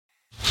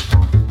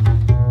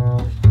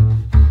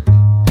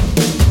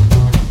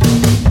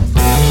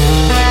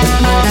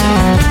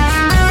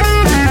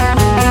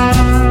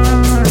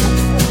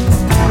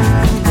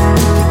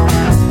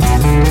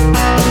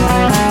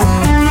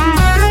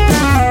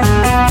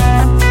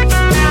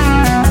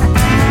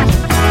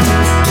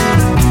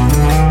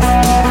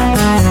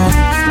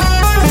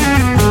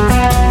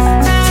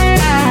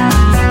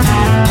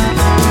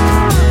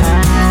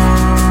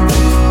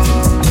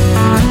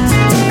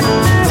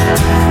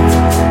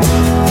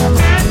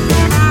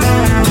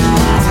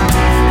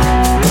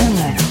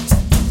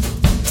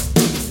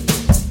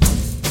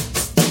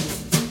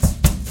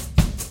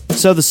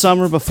So the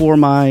summer before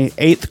my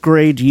 8th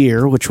grade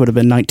year, which would have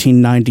been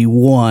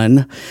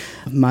 1991,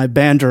 my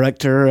band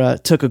director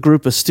took a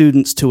group of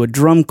students to a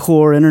drum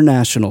corps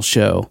international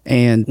show.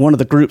 And one of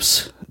the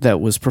groups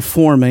that was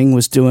performing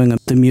was doing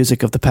the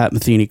music of the Pat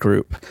Metheny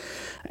Group.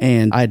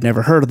 And I'd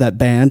never heard of that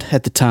band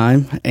at the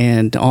time.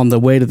 And on the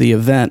way to the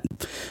event,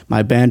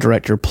 my band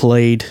director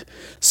played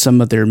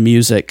some of their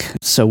music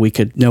so we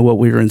could know what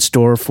we were in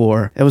store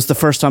for. It was the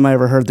first time I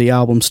ever heard the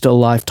album Still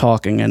Life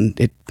Talking, and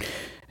it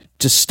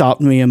just stopped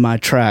me in my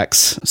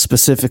tracks,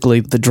 specifically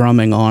the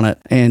drumming on it.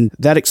 And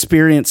that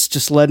experience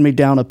just led me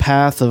down a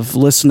path of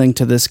listening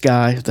to this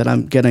guy that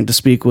I'm getting to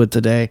speak with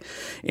today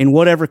in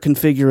whatever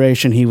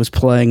configuration he was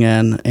playing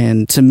in.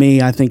 And to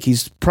me, I think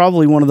he's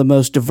probably one of the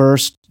most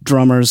diverse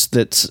drummers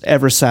that's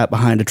ever sat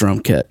behind a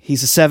drum kit.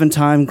 He's a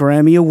 7-time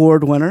Grammy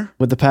Award winner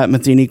with the Pat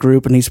Metheny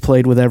Group, and he's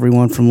played with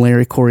everyone from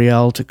Larry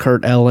Coryell to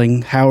Kurt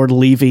Elling, Howard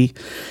Levy,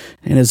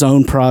 and his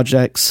own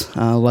projects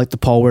like the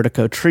Paul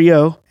Wertico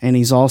Trio. And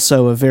he's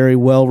also a very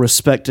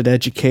well-respected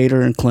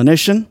educator and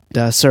clinician.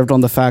 Served on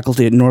the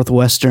faculty at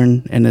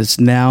Northwestern and is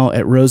now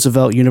at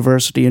Roosevelt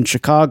University in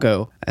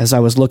Chicago. As I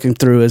was looking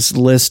through his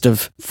list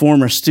of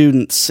former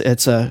students,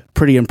 it's a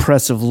pretty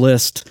impressive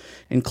list,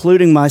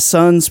 including my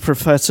son's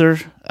professor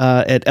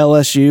at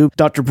LSU,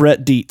 Dr.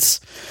 Brett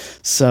Dietz.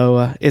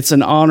 So it's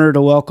an honor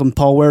to welcome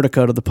Paul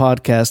Wertico to the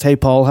podcast. Hey,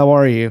 Paul, how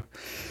are you?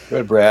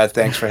 Good, Brad.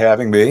 Thanks for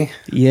having me.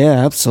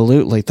 Yeah,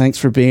 absolutely. Thanks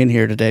for being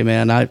here today,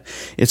 man.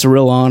 It's a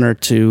real honor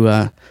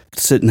to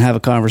sit and have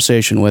a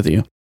conversation with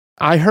you.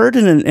 I heard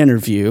in an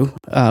interview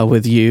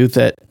with you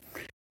that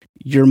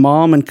your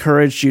mom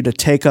encouraged you to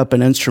take up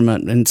an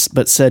instrument,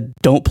 but said,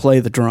 don't play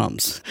the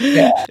drums.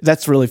 Yeah.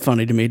 That's really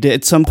funny to me.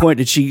 At some point,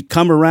 did she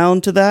come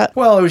around to that?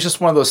 Well, it was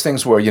just one of those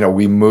things where,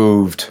 we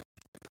moved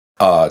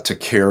to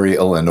Cary,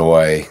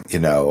 Illinois,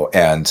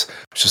 and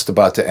just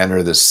about to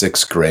enter the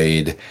 6th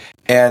grade.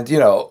 And,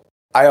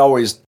 I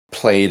always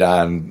played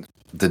on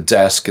the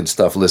desk and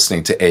stuff,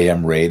 listening to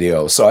AM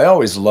radio. So I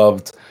always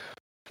loved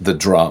the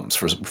drums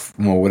for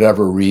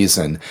whatever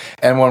reason.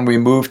 And when we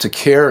moved to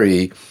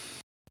Cary,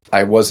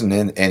 I wasn't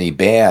in any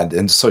band.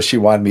 And so she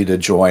wanted me to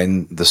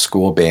join the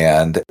school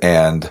band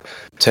and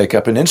take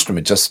up an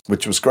instrument,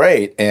 which was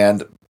great.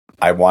 And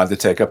I wanted to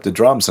take up the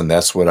drums, and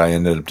that's what I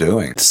ended up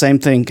doing. The same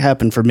thing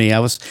happened for me. I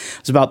was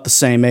about the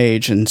same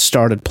age and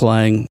started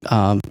playing.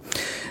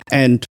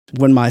 And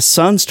when my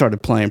son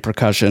started playing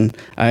percussion,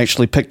 I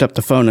actually picked up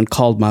the phone and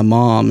called my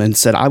mom and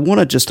said, I want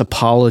to just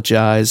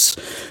apologize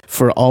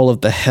for all of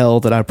the hell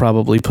that I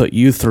probably put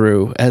you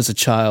through as a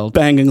child,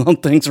 banging on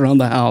things around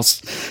the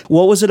house.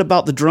 What was it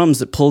about the drums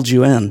that pulled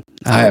you in?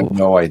 I have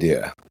no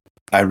idea.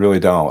 I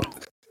really don't.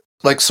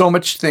 Like so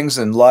much things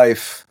in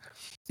life,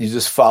 you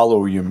just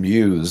follow your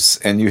muse,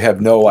 and you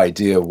have no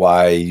idea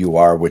why you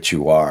are what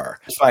you are.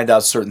 You find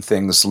out certain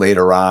things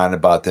later on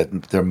about that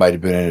there might have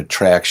been an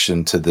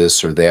attraction to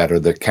this or that, or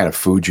the kind of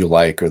food you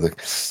like,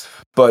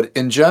 But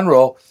in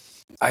general,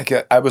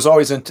 I was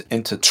always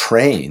into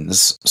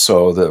trains,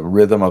 so the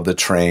rhythm of the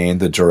train,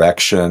 the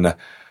direction.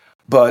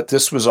 But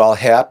this was all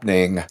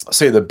happening.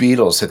 Say the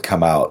Beatles had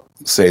come out,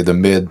 say the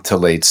mid to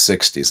late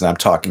 60s, and I'm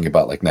talking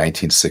about like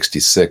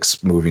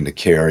 1966, moving to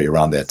Cary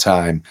around that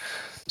time.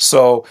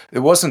 So it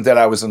wasn't that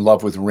I was in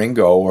love with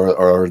Ringo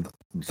or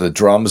the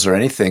drums or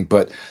anything,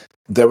 but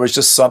there was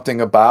just something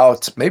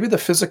about maybe the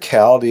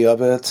physicality of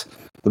it,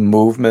 the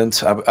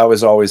movement. I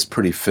was always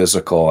pretty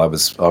physical. I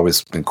was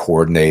always been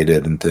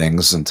coordinated and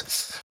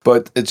things.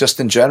 But it just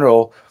in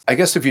general, I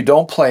guess if you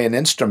don't play an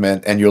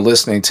instrument and you're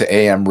listening to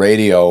AM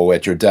radio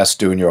at your desk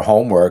doing your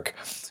homework,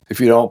 if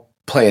you don't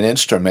play an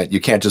instrument, you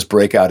can't just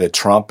break out a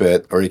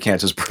trumpet or you can't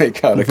just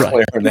break out a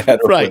clarinet.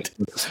 Right.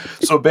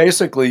 So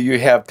basically you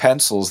have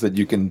pencils that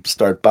you can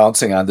start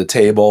bouncing on the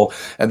table,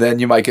 and then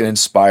you might get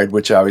inspired,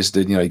 which I always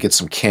did. You get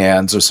some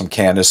cans or some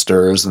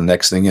canisters, and the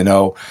next thing you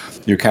know,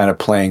 you're kind of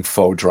playing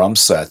faux drum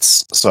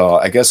sets. So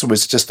I guess it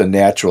was just a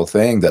natural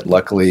thing that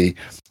luckily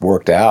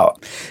worked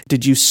out.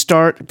 Did you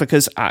start,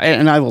 because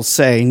I will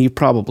say, and you've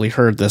probably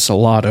heard this a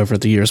lot over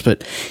the years,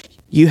 but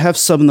you have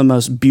some of the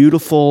most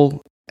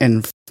beautiful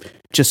and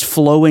just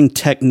flowing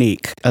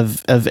technique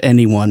of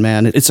anyone,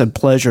 man. It's a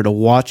pleasure to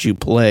watch you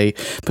play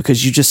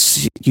because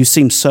you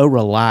seem so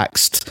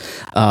relaxed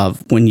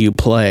when you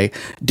play.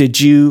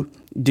 Did you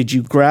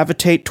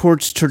gravitate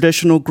towards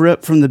traditional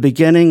grip from the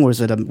beginning?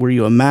 Were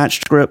you a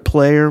matched grip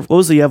player? What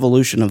was the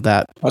evolution of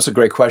that? That's a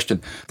great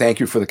question. Thank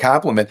you for the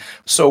compliment.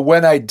 So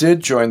when I did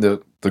join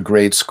the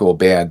grade school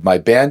band, my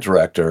band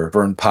director,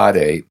 Vern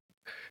Pade,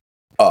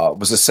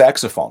 was a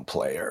saxophone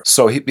player.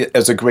 So he,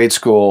 as a grade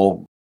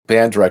school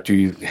band director,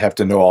 you have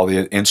to know all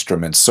the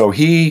instruments. So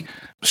he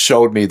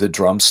showed me the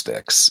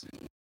drumsticks.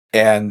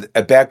 And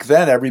back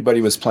then,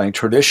 everybody was playing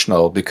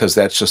traditional because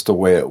that's just the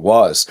way it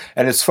was.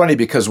 And it's funny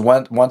because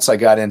once I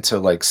got into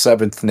like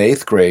 7th and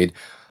 8th grade,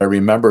 I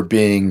remember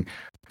being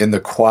in the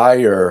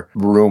choir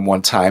room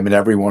one time and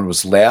everyone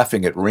was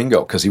laughing at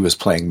Ringo because he was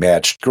playing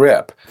matched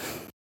grip.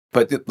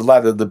 But a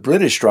lot of the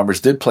British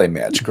drummers did play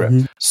matched grip.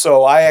 Mm-hmm.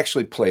 So I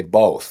actually played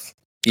both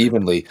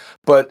evenly.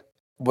 But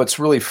what's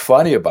really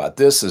funny about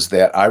this is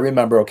that I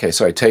remember, okay,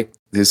 so I take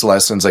these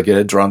lessons, I get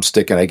a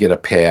drumstick and I get a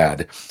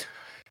pad,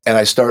 and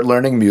I start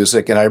learning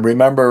music. And I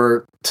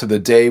remember to the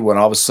day when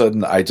all of a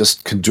sudden I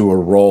just could do a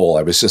roll.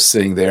 I was just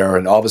sitting there,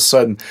 and all of a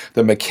sudden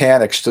the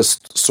mechanics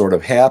just sort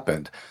of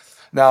happened.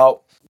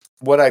 Now,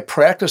 what I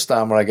practiced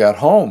on when I got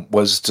home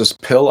was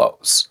just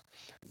pillows.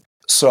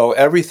 So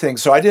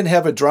I didn't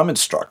have a drum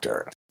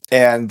instructor.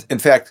 And in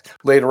fact,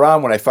 later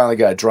on, when I finally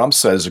got a drum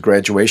set as a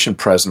graduation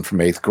present from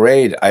 8th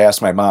grade, I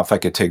asked my mom if I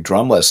could take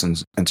drum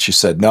lessons, and she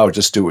said, no,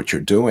 just do what you're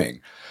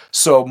doing.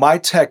 So my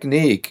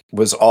technique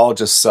was all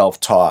just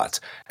self-taught,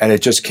 and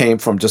it just came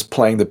from just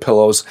playing the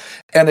pillows.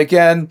 And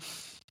again,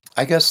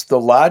 I guess the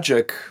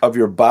logic of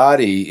your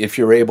body, if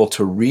you're able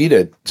to read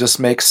it, just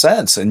makes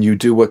sense, and you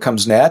do what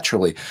comes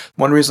naturally.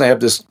 One reason I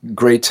have this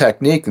great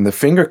technique in the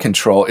finger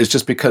control is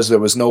just because there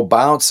was no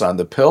bounce on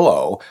the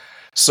pillow,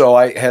 so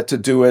I had to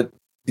do it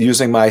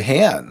using my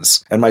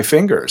hands and my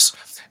fingers.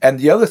 And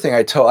the other thing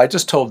I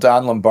just told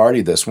Don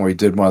Lombardi this when we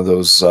did one of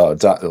those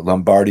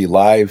Lombardi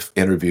live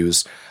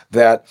interviews,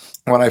 that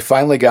when I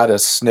finally got a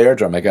snare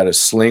drum, I got a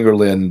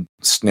Slingerland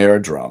snare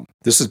drum.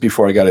 This is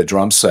before I got a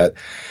drum set.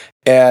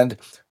 And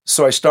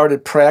so I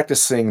started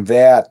practicing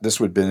that. This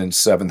would have been in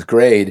 7th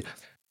grade,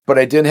 but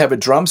I didn't have a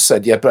drum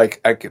set yet, but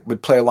I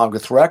would play along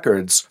with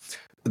records.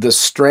 The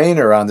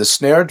strainer on the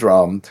snare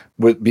drum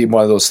would be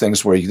one of those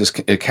things where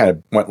it kind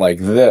of went like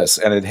this,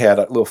 and it had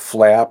a little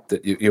flap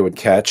that you would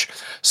catch.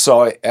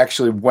 So I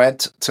actually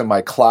went to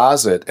my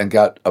closet and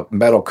got a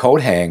metal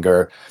coat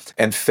hanger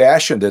and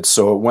fashioned it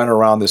so it went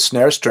around the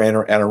snare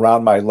strainer and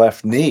around my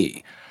left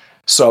knee.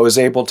 So I was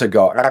able to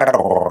go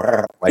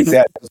like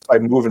that just by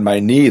moving my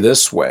knee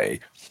this way.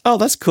 Oh,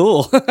 that's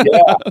cool.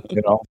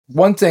 Yeah.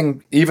 One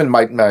thing, even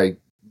my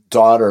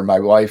daughter, my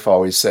wife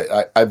always say,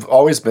 I've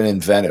always been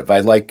inventive. I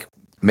like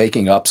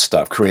making up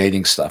stuff,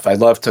 creating stuff. I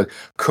love to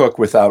cook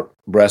without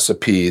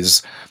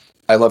recipes.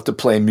 I love to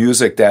play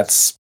music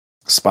that's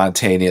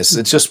spontaneous.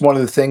 It's just one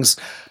of the things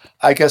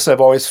I guess I've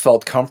always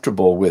felt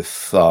comfortable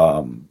with,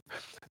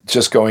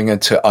 just going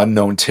into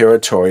unknown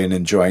territory and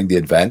enjoying the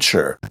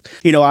adventure.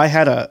 I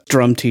had a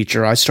drum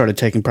teacher. I started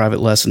taking private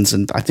lessons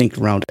in, I think,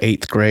 around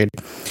 8th grade.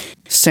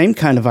 Same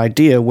kind of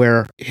idea,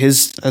 where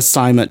his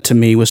assignment to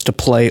me was to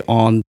play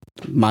on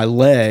my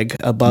leg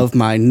above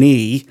my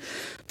knee.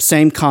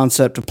 Same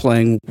concept of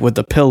playing with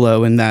a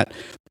pillow, in that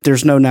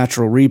there's no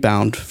natural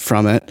rebound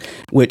from it,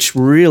 which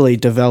really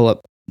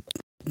developed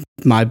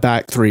my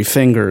back 3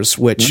 fingers,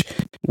 which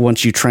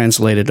once you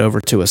translate it over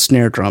to a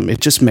snare drum,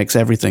 it just makes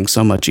everything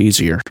so much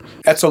easier.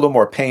 That's a little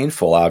more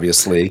painful,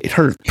 obviously. It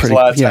hurt a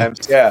lot of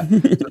times. Yeah. So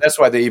that's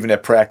why they even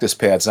have practice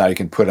pads now you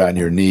can put on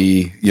your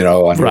knee, on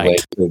your leg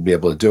to be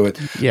able to do it.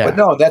 Yeah. But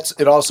no,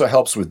 it also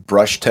helps with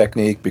brush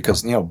technique,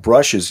 because,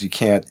 brushes, you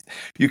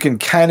can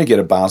kind of get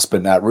a bounce,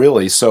 but not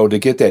really. So to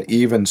get that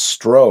even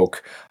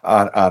stroke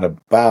on a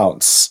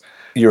bounce,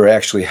 you're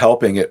actually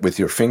helping it with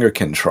your finger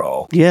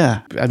control. Yeah.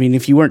 I mean,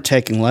 if you weren't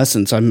taking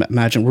lessons, I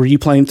imagine, were you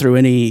playing from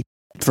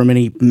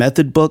any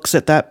method books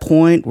at that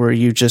point? Were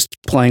you just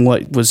playing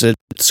what was at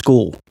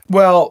school?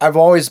 Well, I've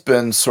always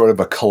been sort of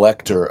a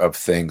collector of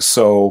things.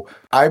 So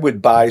I would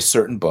buy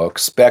certain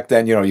books. Back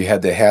then, you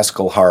had the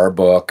Haskell Haar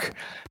book.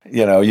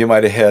 You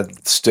might have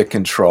had stick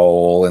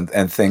control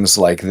and things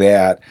like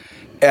that.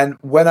 And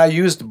when I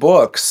used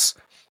books,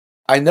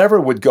 I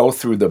never would go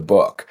through the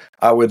book.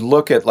 I would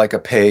look at like a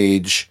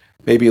page,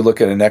 maybe look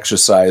at an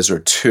exercise or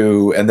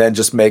two, and then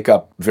just make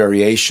up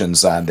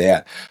variations on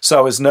that. So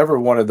I was never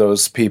one of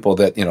those people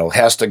that,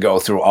 has to go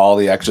through all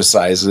the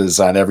exercises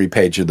on every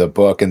page of the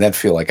book and then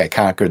feel like I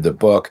conquered the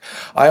book.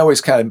 I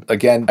always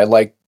I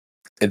like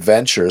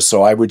adventure.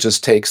 So I would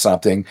just take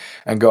something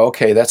and go,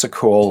 okay, that's a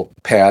cool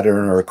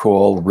pattern or a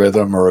cool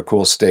rhythm or a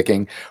cool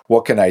sticking.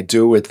 What can I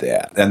do with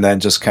that? And then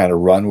just kind of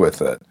run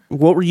with it.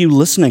 What were you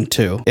listening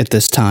to at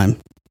this time?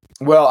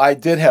 Well, I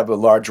did have a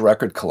large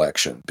record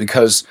collection,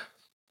 because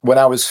when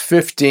I was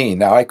 15,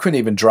 now I couldn't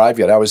even drive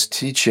yet. I was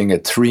teaching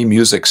at 3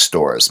 music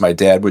stores. My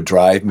dad would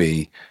drive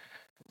me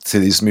to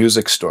these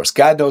music stores.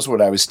 God knows what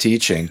I was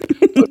teaching.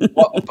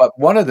 But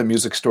one of the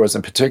music stores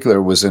in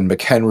particular was in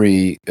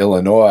McHenry,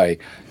 Illinois,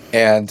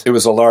 and it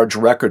was a large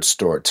record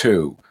store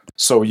too.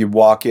 So you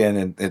walk in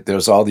and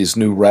there's all these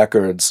new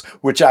records,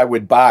 which I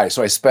would buy.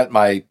 So I spent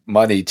my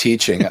money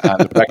teaching on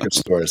the record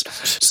stores.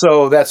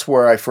 So that's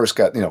where I first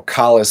got,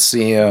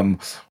 Coliseum,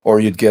 or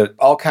you'd get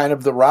all kind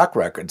of the rock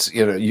records.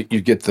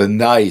 You'd get the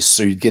Nice,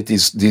 or you'd get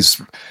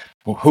these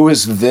who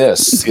is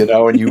this,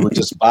 and you would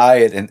just buy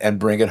it and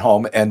bring it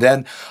home. And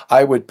then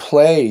I would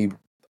play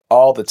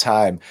all the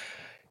time.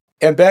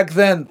 And back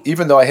then,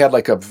 even though I had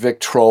like a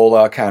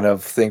Victrola kind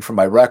of thing for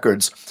my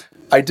records,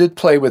 I did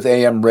play with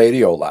AM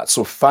radio a lot.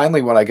 So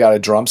finally, when I got a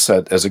drum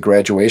set as a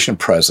graduation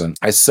present,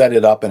 I set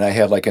it up and I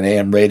had like an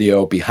AM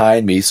radio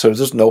behind me. So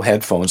there's no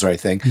headphones or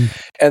anything.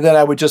 And then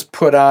I would just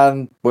put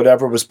on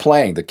whatever was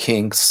playing, the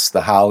Kinks,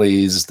 the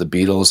Hollies, the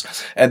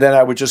Beatles. And then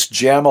I would just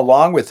jam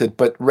along with it.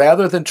 But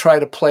rather than try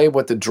to play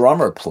what the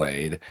drummer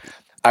played,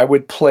 I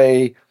would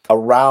play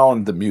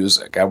around the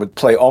music. I would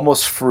play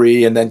almost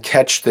free and then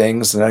catch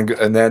things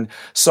and then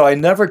so I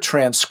never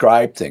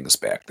transcribed things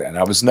back then.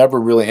 I was never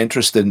really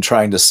interested in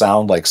trying to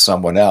sound like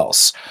someone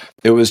else.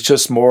 It was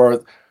just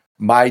more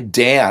my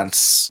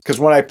dance, because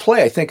when I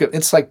play, I think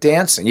it's like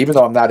dancing. Even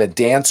though I'm not a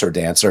dancer,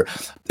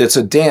 it's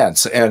a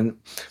dance. And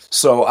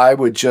so I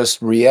would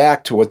just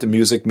react to what the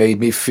music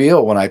made me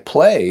feel when I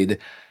played,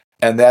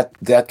 and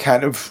that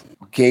kind of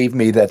gave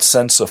me that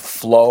sense of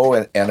flow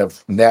and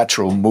of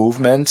natural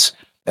movement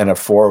and a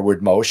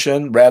forward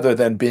motion, rather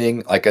than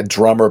being like a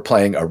drummer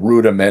playing a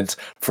rudiment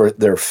for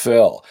their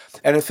fill.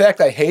 And in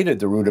fact, I hated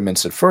the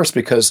rudiments at first,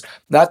 because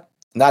not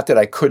that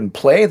I couldn't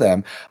play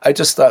them. I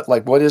just thought,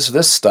 like, what is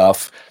this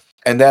stuff?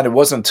 And then it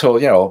wasn't until,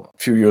 a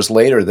few years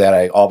later that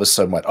I all of a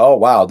sudden went, oh,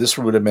 wow, this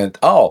rudiment,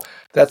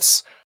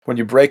 that's when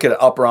you break it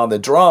up around the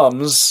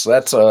drums,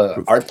 that's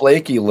a Art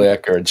Blakey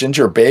lick or a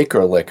Ginger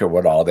Baker lick or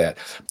what all that.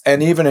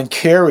 And even in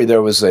Cary,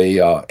 there was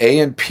a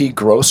A&P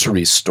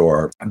grocery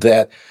store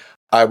that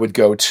I would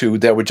go to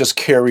that would just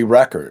carry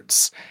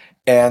records.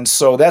 And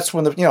so that's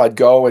when I'd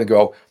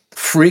go,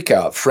 Freak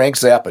Out, Frank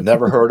Zappa,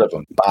 never heard of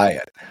him, buy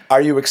it.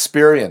 Are You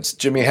Experienced,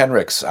 Jimi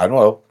Hendrix, I don't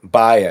know,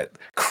 buy it.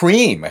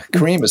 Cream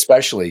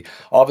especially.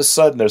 All of a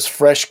sudden there's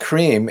fresh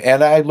Cream,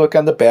 and I look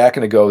on the back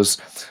and it goes,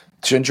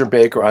 Ginger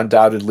Baker,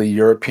 undoubtedly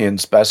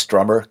European's best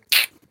drummer,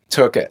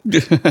 took it.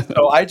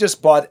 So I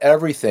just bought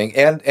everything,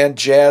 and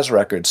jazz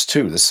records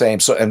too, the same.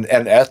 So and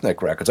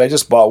ethnic records. I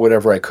just bought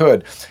whatever I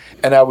could,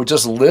 and I would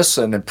just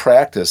listen and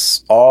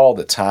practice all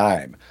the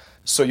time.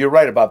 So you're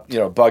right about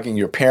bugging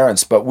your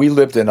parents, but we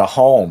lived in a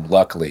home,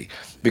 luckily,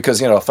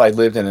 because if I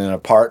lived in an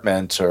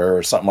apartment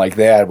or something like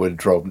that, it would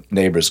drove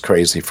neighbors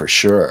crazy for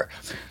sure.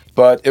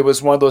 But it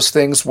was one of those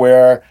things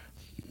where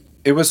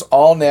it was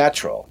all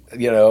natural,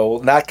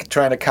 not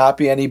trying to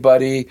copy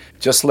anybody,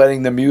 just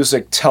letting the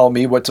music tell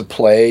me what to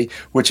play,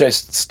 which I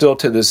still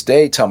to this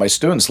day tell my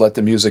students, let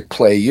the music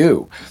play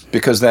you,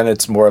 because then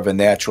it's more of a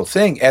natural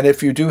thing. And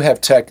if you do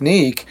have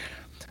technique,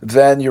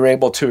 then you're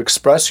able to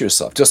express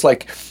yourself. Just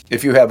like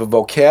if you have a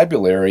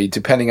vocabulary,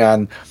 depending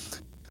on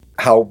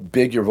how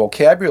big your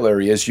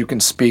vocabulary is, you can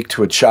speak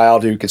to a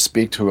child or you can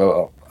speak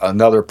to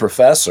another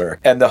professor.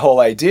 And the whole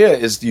idea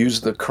is to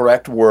use the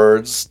correct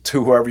words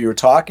to whoever you're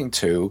talking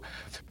to.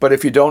 But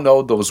if you don't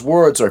know those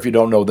words, or if you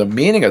don't know the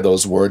meaning of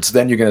those words,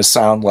 then you're going to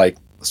sound like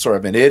sort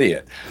of an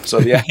idiot. So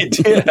the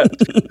idea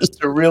is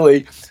to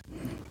really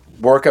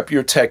work up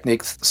your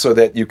technique so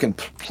that you can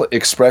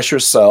express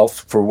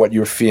yourself for what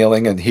you're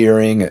feeling and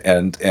hearing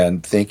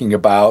and thinking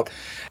about,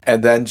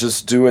 and then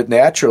just do it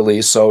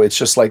naturally. So it's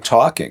just like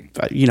talking.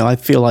 I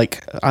feel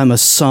like I'm a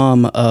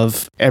sum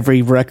of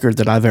every record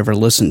that I've ever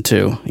listened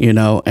to,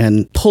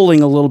 and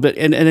pulling a little bit.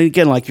 And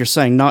again, like you're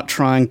saying, not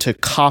trying to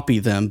copy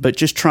them, but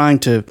just trying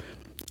to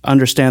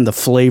understand the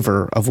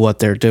flavor of what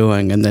they're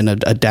doing and then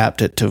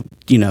adapt it to,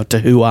 to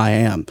who I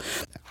am.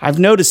 I've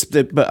noticed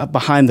that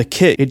behind the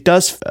kit, it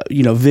does,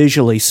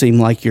 visually seem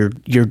like you're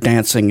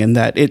dancing, in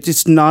that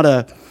it's not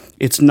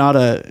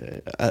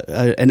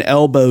an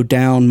elbow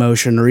down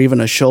motion or even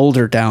a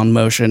shoulder down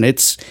motion.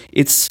 It's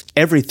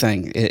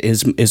everything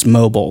is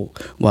mobile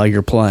while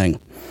you're playing.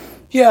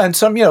 Yeah, and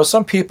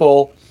some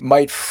people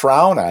might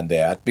frown on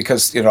that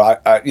because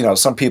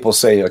some people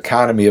say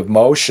economy of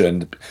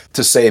motion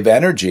to save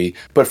energy,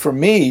 but for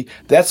me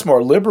that's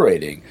more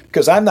liberating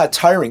because I'm not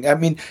tiring. I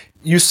mean,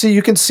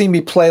 you can see me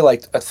play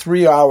like a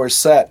 3-hour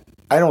set.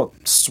 I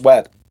don't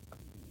sweat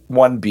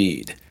one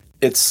bead.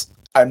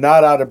 I'm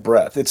not out of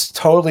breath. It's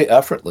totally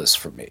effortless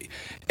for me.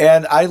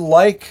 And I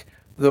like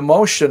the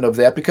motion of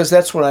that because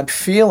that's what I'm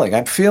feeling.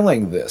 I'm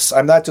feeling this.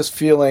 I'm not just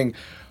feeling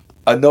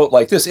a note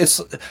like this.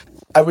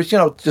 I was,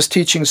 just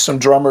teaching some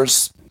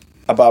drummers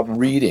about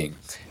reading.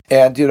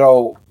 And,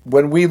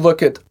 when we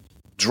look at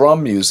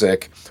drum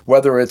music,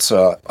 whether it's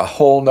a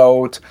whole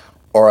note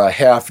or a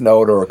half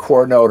note or a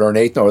chord note or an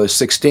eighth note or a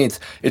 16th,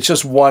 it's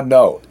just one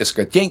note. It's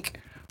a dink.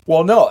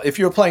 Well, no, if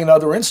you're playing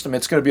another instrument,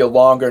 it's going to be a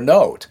longer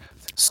note.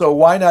 So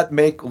why not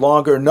make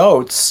longer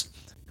notes,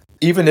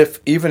 even if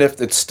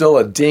it's still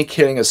a dink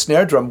hitting a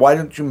snare drum? Why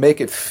don't you make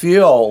it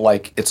feel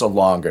like it's a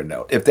longer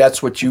note if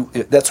that's what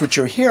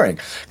you're hearing?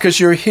 Because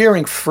you're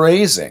hearing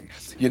phrasing.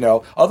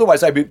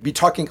 Otherwise I'd be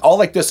talking all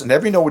like this, and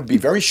every note would be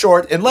very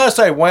short, unless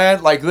I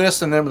went like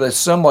this and then with a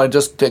cymbal and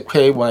just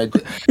decay when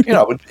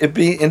it'd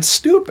be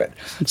stupid.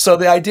 So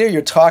the idea,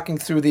 you're talking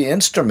through the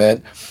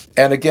instrument,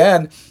 and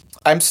again,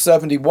 I'm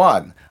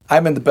 71.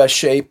 I'm in the best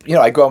shape.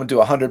 I go and do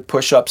 100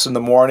 push-ups in the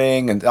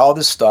morning and all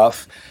this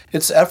stuff.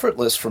 It's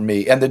effortless for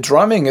me. And the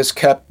drumming has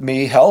kept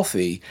me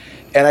healthy.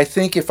 And I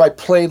think if I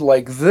played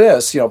like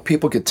this,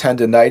 people get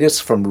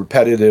tendinitis from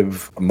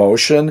repetitive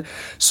motion.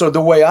 So the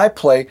way I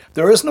play,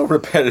 there is no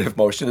repetitive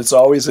motion. It's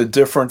always a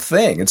different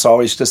thing. It's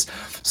always just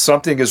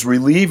something is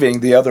relieving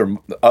the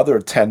other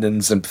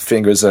tendons and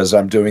fingers as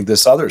I'm doing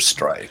this other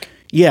strike.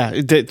 Yeah,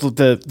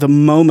 the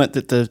moment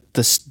that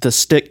the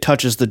stick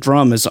touches the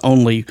drum is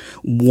only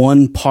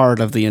one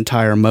part of the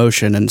entire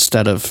motion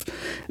instead of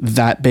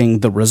that being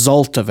the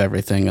result of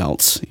everything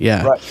else.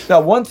 Yeah. Right.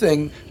 Now, one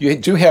thing you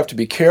do have to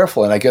be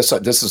careful, and I guess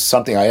this is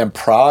something I am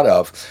proud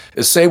of,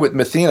 is say with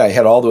Mathena, I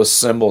had all those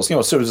cymbals,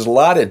 so there's a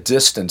lot of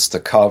distance to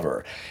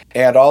cover.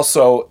 And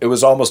also, it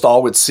was almost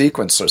all with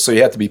sequencers, so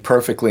you have to be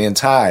perfectly in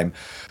time.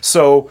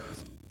 So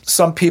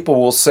some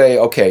people will say,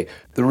 okay,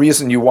 the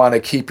reason you want to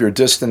keep your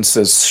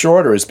distances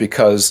shorter is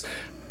because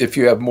if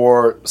you have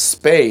more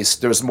space,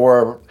 there's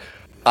more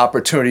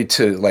opportunity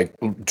to like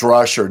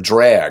drush or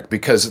drag.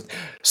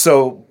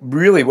 So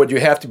really what you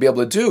have to be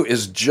able to do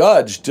is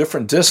judge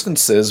different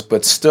distances,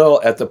 but still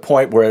at the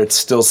point where it's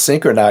still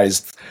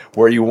synchronized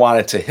where you want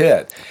it to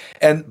hit.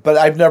 But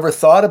I've never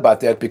thought about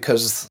that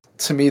because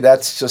to me,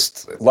 that's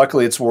just,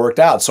 luckily it's worked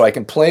out. So I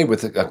can play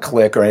with a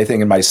click or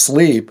anything in my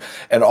sleep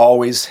and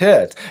always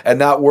hit and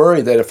not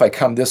worry that if I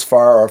come this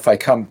far or if I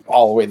come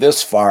all the way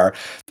this far,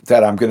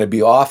 that I'm going to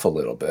be off a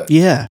little bit.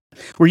 Yeah.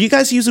 Were you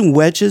guys using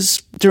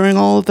wedges during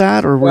all of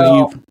that, or were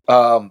you?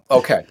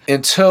 Okay.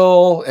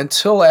 Until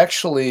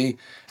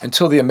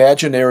the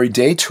Imaginary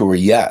Day tour,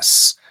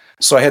 yes.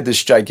 So I had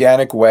this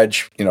gigantic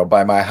wedge,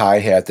 by my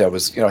hi-hat that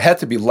was, had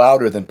to be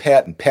louder than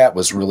Pat, and Pat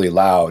was really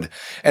loud.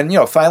 And,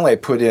 finally I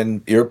put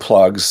in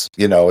earplugs,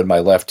 in my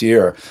left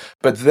ear.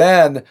 But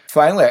then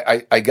finally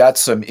I got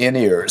some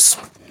in-ears.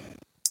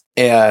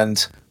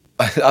 And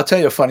I'll tell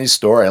you a funny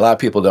story. A lot of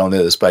people don't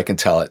know this, but I can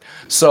tell it.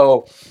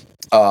 So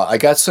I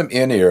got some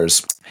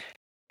in-ears.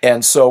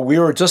 And so we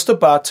were just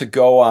about to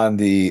go on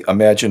the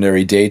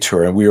Imaginary Day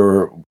tour, and we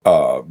were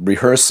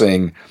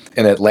rehearsing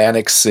in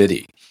Atlantic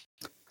City.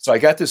 So I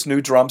got this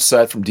new drum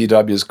set from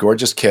DW's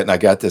gorgeous kit, and I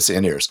got this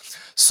in-ears.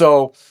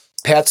 So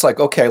Pat's like,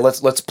 okay,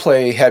 let's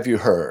play Have You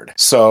Heard?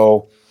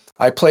 So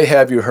I play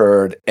Have You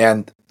Heard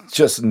and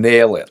just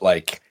nail it.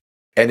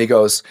 And he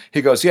goes,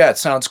 yeah, it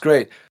sounds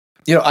great.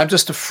 I'm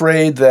just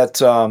afraid that,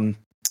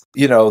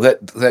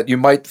 that you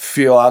might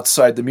feel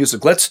outside the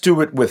music. Let's do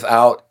it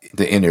without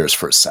the in-ears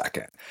for a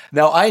second.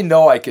 Now, I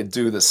know I could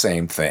do the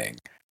same thing,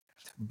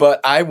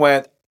 but I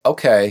went,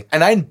 okay.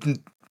 And I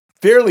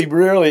fairly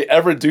rarely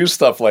ever do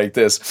stuff like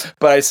this,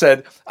 but I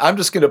said, I'm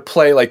just going to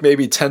play like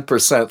maybe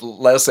 10%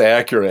 less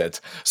accurate.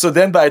 So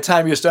then by the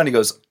time he was done, he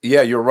goes,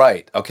 yeah, you're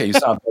right. Okay, you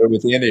sound better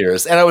with the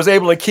in-ears. And I was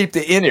able to keep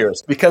the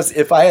in-ears because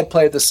if I had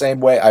played the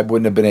same way, I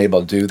wouldn't have been able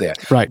to do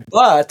that. Right.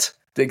 But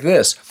dig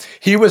this,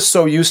 he was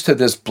so used to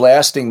this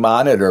blasting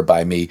monitor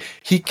by me,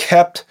 he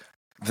kept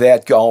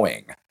that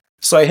going.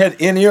 So I had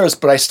in-ears,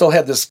 but I still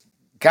had this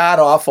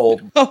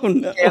god-awful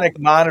mechanic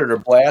monitor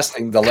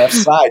blasting the left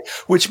side,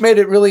 which made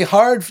it really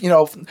hard,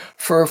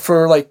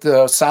 for like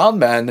the sound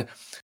men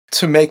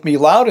to make me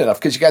loud enough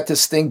because you got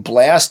this thing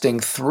blasting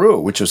through,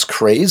 which was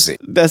crazy.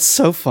 That's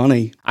so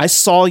funny. I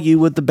saw you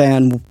with the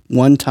band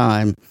one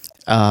time,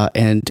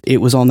 and it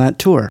was on that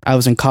tour. I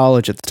was in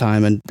college at the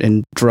time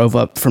and drove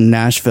up from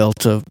Nashville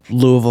to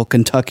Louisville,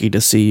 Kentucky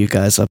to see you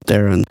guys up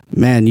there. And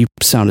man, you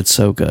sounded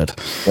so good.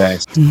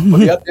 Thanks. Well,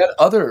 the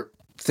other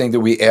thing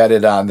that we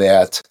added on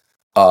that,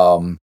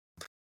 I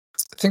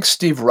think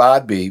Steve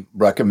Rodby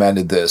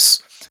recommended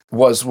this,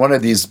 was one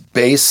of these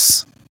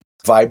bass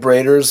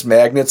vibrators,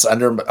 magnets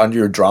under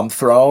your drum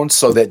throne,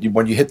 so that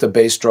when you hit the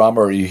bass drum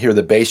or you hear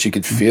the bass, you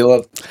could feel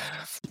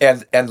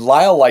it. And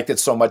Lyle liked it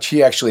so much,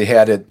 he actually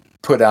had it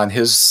put on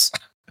his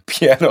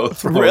piano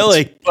throat.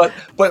 Really? But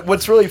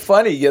what's really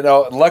funny,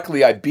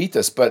 luckily I beat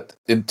this, but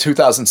in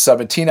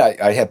 2017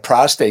 I had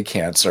prostate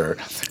cancer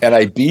and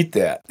I beat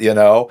that,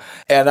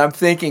 and I'm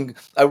thinking,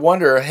 I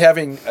wonder,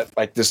 having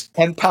like this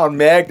 10-pound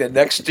magnet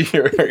next to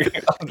your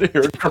under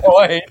your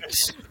groin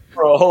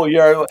for a whole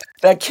year,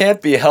 that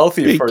can't be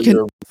healthy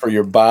for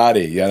your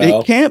body,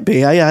 It can't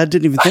be. I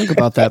didn't even think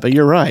about that, but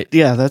you're right.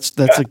 Yeah, that's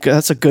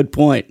a good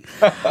point.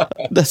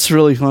 That's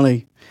really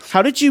funny.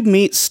 How did you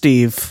meet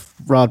Steve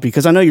Rodby?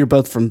 Because I know you're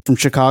both from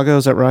Chicago.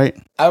 Is that right?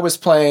 I was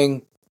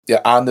playing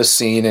on the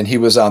scene, and he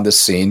was on the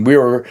scene.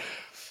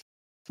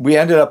 We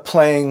ended up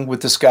playing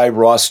with this guy,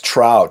 Ross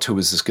Trout, who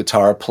was this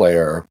guitar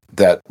player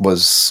that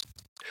was,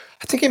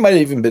 I think he might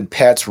have even been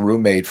Pat's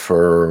roommate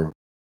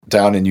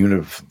down in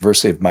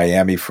University of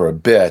Miami for a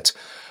bit.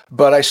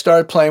 But I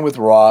started playing with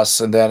Ross,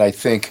 and then I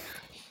think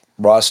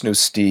Ross knew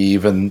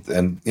Steve, and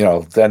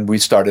then we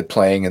started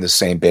playing in the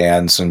same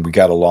bands, and we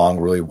got along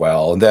really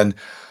well. And then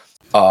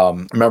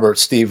remember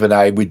Steve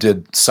and we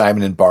did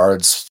Simon and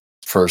Bard's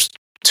first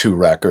 2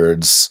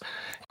 records,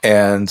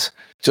 and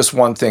just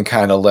one thing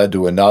kind of led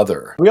to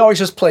another. We always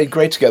just played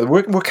great together.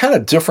 We're kind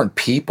of different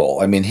people.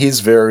 I mean,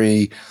 he's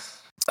very,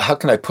 how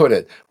can I put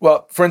it?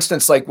 Well, for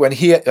instance, like when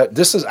I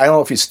don't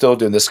know if he's still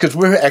doing this, because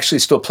we're actually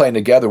still playing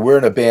together. We're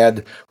in a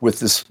band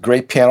with this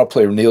great piano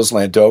player, Niels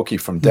Landoki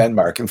from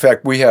Denmark. In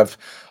fact, we have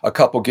a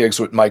couple gigs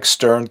with Mike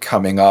Stern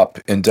coming up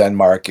in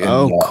Denmark.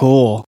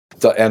 Cool.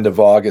 The end of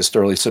August,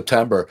 early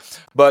September.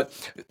 But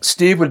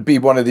Steve would be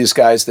one of these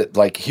guys that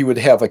like, he would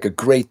have like a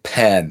great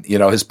pen,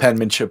 his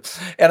penmanship.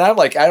 And I'm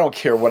like, I don't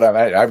care what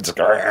I'm just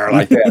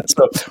like that.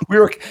 So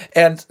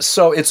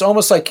so it's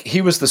almost like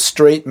he was the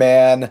straight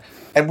man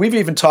And we've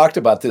even talked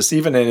about this,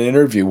 even in an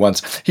interview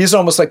once. He's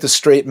almost like the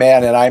straight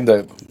man, and I'm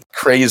the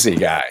crazy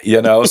guy,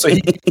 So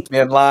he keeps me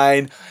in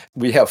line.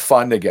 We have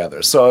fun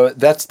together. So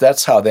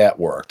that's how that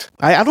worked.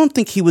 I don't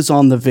think he was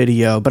on the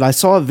video, but I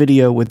saw a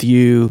video with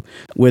you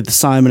with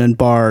Simon and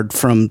Bard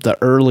from the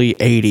early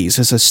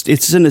 80s.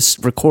 It's in his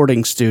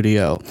recording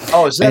studio.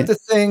 Oh, is that the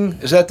thing?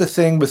 Is that the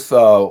thing with,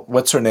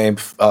 what's her name?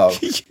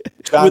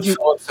 John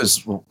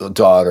Phillips'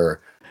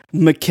 daughter.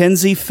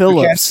 Mackenzie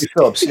Phillips.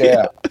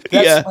 Yeah.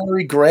 That's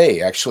Larry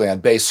Gray, actually, on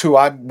bass, who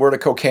I'm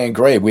Wertico and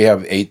Gray. We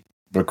have 8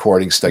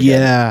 recordings together.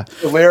 Yeah.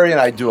 So Larry and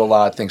I do a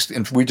lot of things.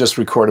 And we just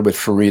recorded with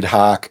Fareed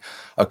Haq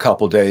a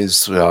couple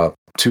days, 2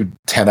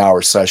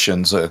 10-hour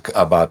sessions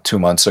about 2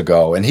 months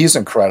ago. And he's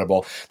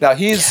incredible. Now,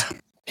 he's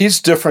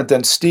different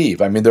than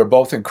Steve. I mean, they're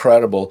both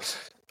incredible.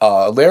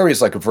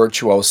 Larry's like a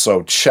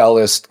virtuoso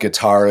cellist,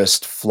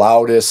 guitarist,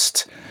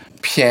 flautist,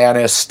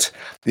 pianist,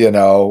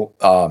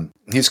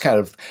 he's kind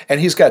of, and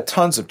he's got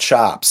tons of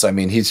chops. I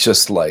mean, he's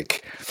just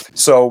like,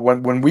 so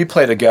when we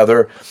play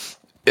together,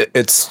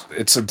 it's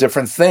a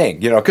different thing,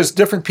 because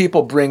different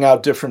people bring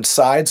out different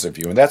sides of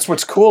you. And that's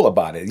what's cool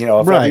about it. If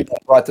everybody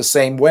brought the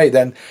same way,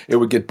 then it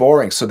would get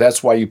boring. So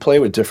that's why you play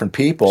with different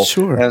people.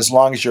 Sure. And as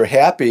long as you're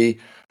happy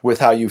with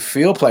how you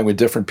feel playing with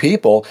different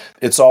people,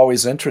 it's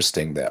always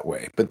interesting that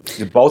way.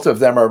 But both of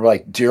them are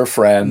like dear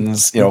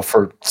friends,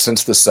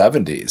 since the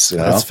 70s.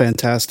 That's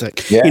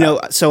fantastic. Yeah.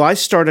 So I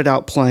started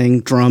out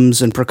playing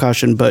drums and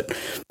percussion, but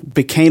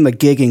became a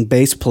gigging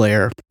bass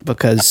player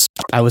because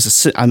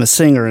I'm a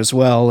singer as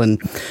well,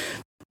 and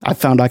I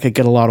found I could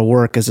get a lot of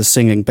work as a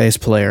singing bass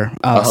player.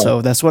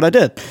 So that's what I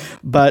did.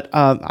 But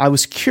I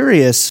was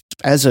curious,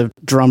 as a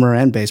drummer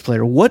and bass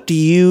player, what do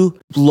you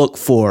look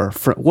for?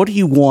 What do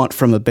you want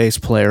from a bass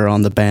player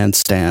on the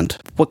bandstand?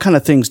 What kind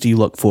of things do you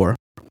look for?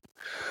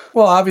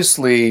 Well,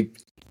 obviously,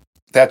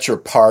 that's your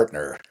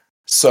partner.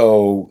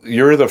 So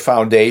you're the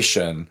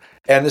foundation.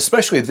 And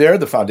especially they're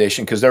the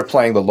foundation because they're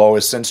playing the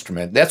lowest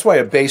instrument. That's why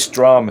a bass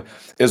drum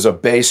is a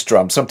bass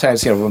drum.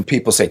 Sometimes, when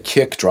people say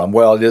kick drum,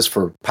 well, it is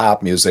for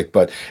pop music,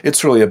 but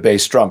it's really a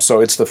bass drum. So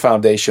it's the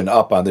foundation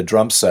up on the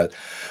drum set.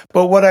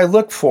 But what I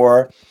look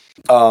for,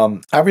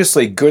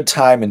 obviously, good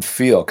time and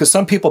feel. Because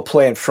some people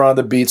play in front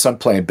of the beat, some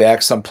play in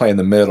back, some play in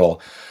the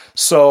middle.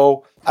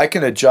 So I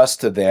can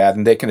adjust to that,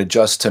 and they can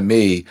adjust to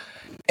me.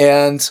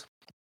 And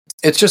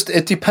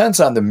it depends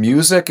on the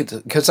music,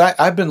 because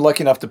I've been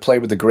lucky enough to play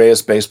with the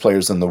greatest bass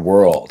players in the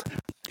world.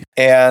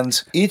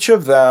 And each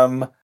of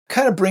them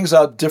kind of brings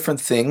out different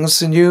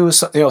things in you.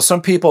 So,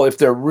 some people, if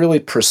they're really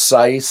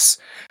precise,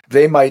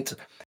 they might,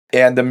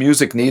 and the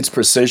music needs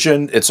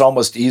precision, it's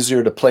almost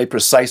easier to play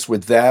precise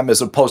with them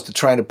as opposed to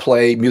trying to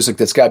play music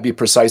that's got to be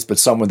precise, but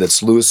someone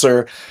that's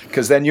looser,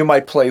 because then you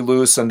might play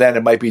loose and then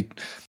it might be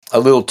a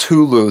little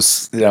too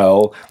loose,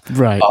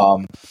 Right.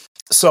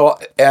 So,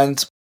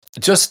 and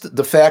just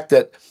the fact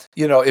that,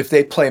 if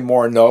they play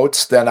more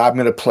notes, then I'm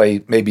going to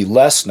play maybe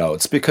less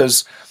notes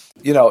because,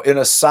 in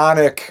a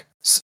sonic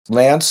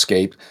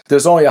landscape,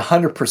 there's only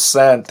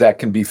 100% that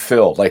can be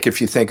filled. Like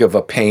if you think of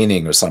a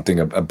painting or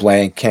something, a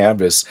blank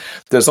canvas,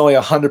 there's only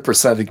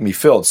 100% that can be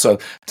filled. So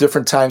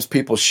different times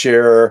people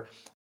share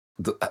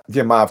the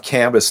amount of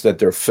canvas that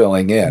they're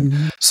filling in.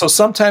 Mm-hmm. So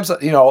sometimes,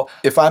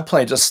 if I'm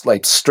playing just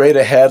like straight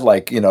ahead,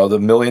 like, the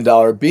 $1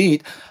 million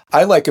beat,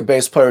 I like a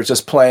bass player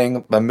just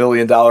playing $1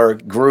 million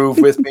groove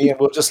with me, and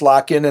we'll just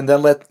lock in and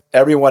then let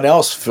everyone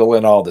else fill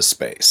in all the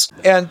space.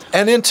 And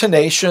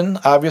intonation,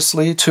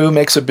 obviously, too,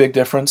 makes a big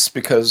difference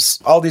because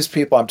all these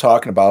people I'm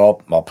talking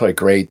about, I'll play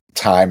great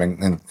time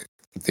and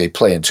they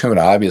play in tune,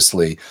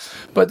 obviously.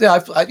 But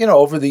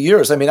over the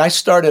years, I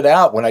started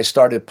out when I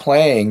started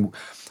playing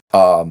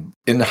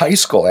in high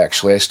school,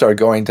 actually, I started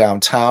going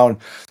downtown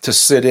to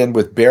sit in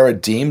with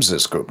Barrett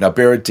Deems's group. Now,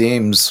 Barrett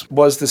Deems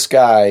was this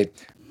guy.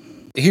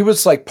 He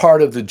was like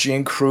part of the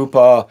Gene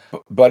Krupa,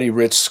 Buddy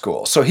Rich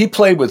school. So he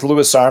played with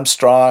Louis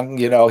Armstrong.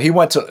 He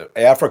went to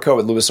Africa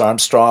with Louis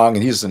Armstrong,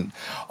 and he's in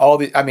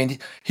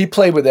he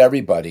played with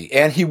everybody.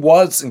 And he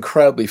was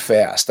incredibly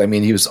fast.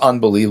 He was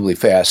unbelievably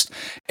fast.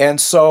 And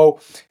so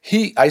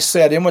I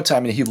sat in one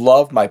time, and he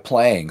loved my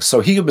playing. So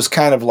he was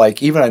kind of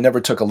like, even I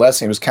never took a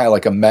lesson, he was kind of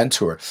like a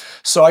mentor.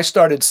 So I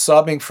started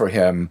subbing for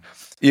him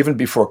even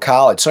before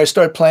college. So I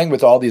started playing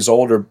with all these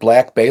older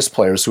black bass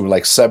players who were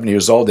like 7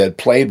 years old that had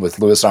played with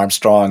Louis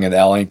Armstrong and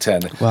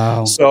Ellington.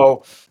 Wow.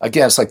 So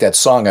again, it's like that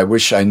song, I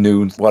wish I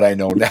knew what I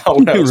know now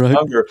when I was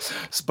younger.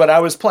 But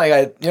I was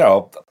playing,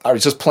 I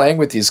was just playing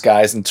with these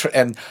guys, and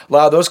a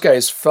lot of those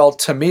guys felt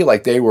to me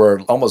like they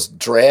were almost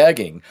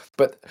dragging.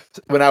 But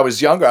when I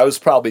was younger, I was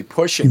probably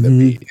pushing the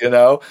beat,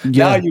 Yeah.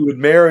 Now you would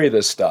marry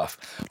this stuff.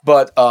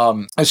 But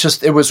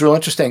it was real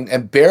interesting.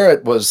 And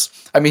Barrett was,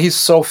 he's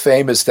so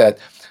famous that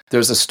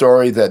there's a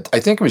story that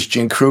I think it was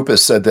Gene Krupa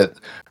said that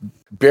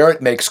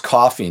Barrett makes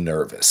coffee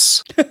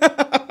nervous.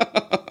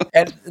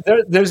 And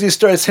there's these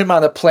stories of him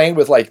on a plane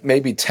with like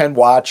maybe 10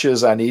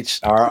 watches on each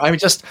arm.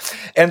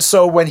 And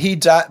so when he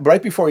died,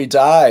 right before he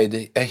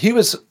died, he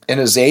was in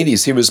his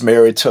 80s. He was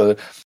married to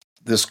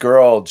this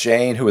girl,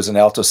 Jane, who was an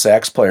alto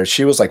sax player.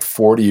 She was like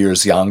 40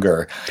 years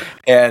younger.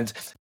 And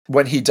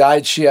when he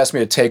died, she asked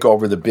me to take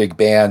over the big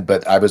band,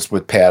 but I was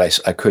with Pat.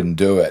 I couldn't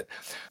do it.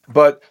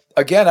 But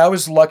again, I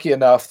was lucky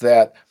enough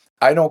that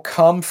I don't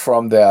come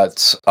from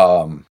that,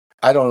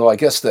 I don't know, I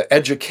guess the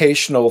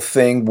educational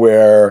thing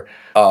where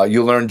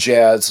you learn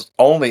jazz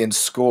only in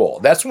school.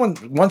 That's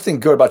one thing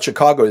good about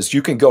Chicago is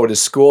you can go to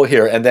school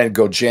here and then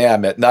go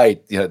jam at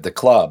night, at the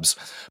clubs.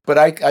 But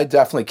I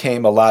definitely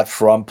came a lot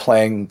from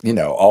playing,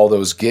 all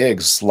those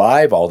gigs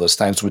live all those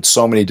times with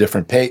so many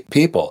different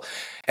people.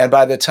 And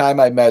by the time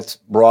I met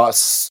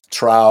Ross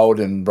Trout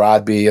and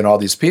Rodby and all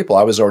these people,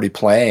 I was already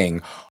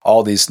playing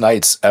all these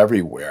nights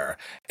everywhere.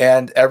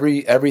 And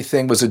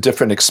everything was a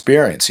different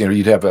experience.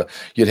 You'd have a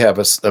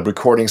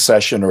recording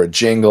session or a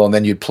jingle, and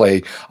then you'd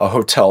play a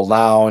hotel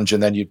lounge,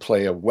 and then you'd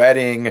play a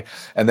wedding,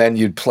 and then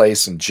you'd play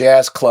some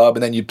jazz club,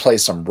 and then you'd play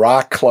some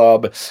rock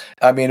club.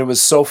 I mean, it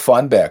was so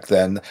fun back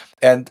then.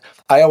 And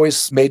I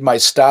always made my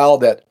style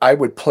that I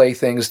would play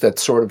things that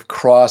sort of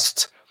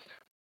crossed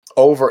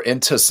over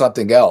into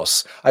something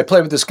else. I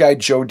played with this guy,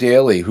 Joe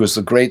Daly, who's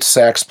a great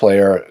sax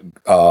player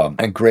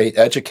and great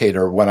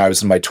educator when I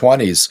was in my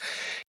 20s.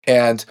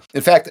 And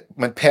in fact,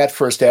 when Pat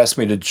first asked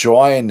me to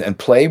join and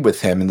play with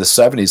him in the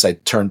 70s, I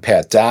turned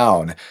Pat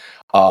down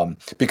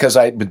because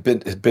I had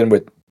been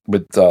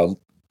with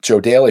Joe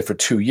Daly for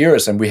 2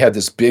 years, and we had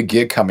this big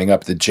gig coming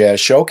up, the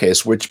Jazz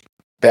Showcase, which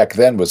back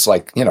then was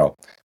like,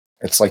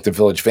 it's like the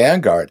Village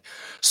Vanguard.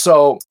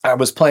 So I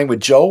was playing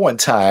with Joe one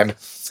time,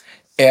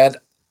 and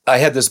I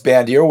had this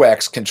band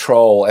Earwax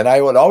Control, and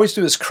I would always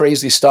do this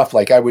crazy stuff.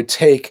 Like I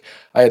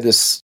had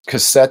this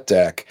cassette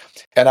deck,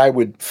 and I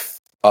would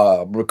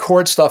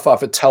record stuff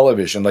off of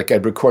television. Like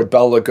I'd record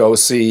Bela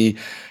Lugosi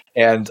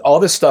and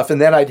all this stuff,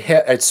 and then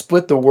I'd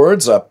split the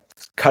words up,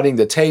 cutting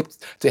the tape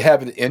to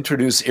have it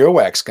introduce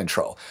Earwax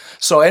Control.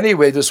 So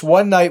anyway, this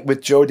one night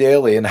with Joe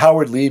Daly, and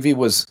Howard Levy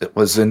was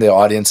in the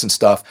audience and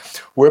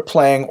stuff. We're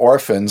playing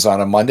Orphans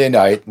on a Monday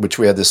night, which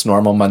we had this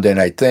normal Monday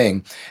night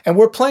thing, and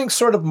we're playing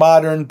sort of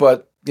modern,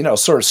 but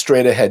sort of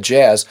straight ahead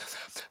jazz.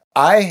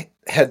 I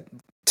had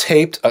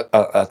taped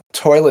a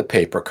toilet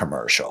paper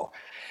commercial.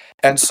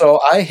 And so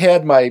I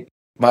had my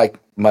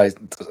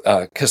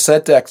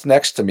cassette deck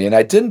next to me, and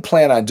I didn't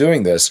plan on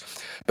doing this.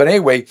 But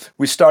anyway,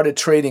 we started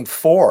trading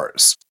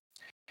fours.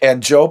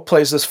 And Joe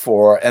plays this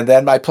four, and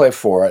then I play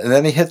four, and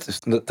then he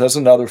does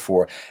another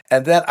four.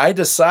 And then I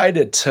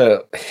decided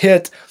to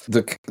hit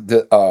the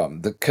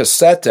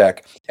cassette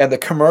deck, and the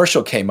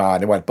commercial came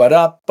on. It went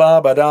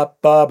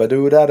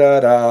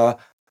ba-da-ba-ba-da-ba-ba-doo-da-da-da.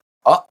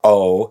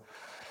 Uh-oh.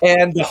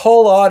 And the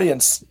whole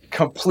audience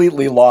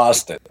completely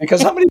lost it.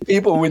 Because how many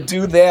people would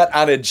do that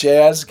on a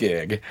jazz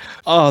gig?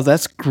 Oh,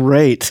 that's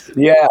great.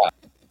 Yeah.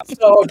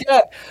 So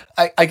again,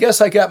 I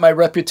guess I got my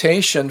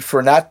reputation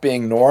for not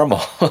being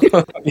normal.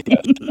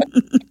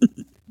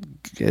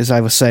 As I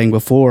was saying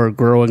before,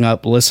 growing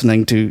up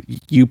listening to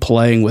you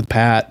playing with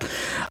Pat,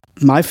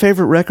 my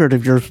favorite record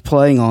of yours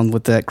playing on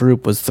with that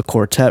group was the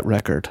quartet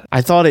record.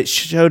 I thought it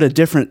showed a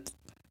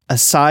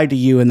side to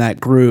you in that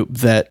group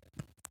that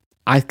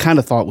I kind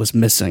of thought was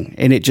missing.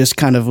 And it just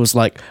kind of was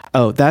like,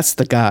 oh, that's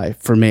the guy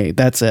for me.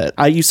 That's it.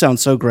 You sound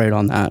so great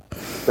on that.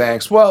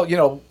 Thanks. Well,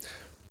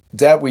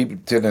 that we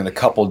did in a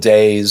couple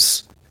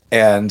days.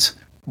 And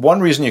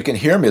one reason you can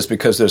hear me is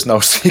because there's no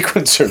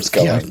sequencers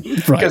going. Yeah,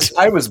 right. Because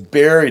I was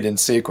buried in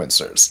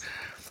sequencers,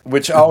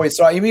 which always,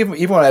 so even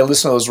when I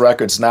listen to those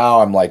records now,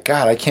 I'm like,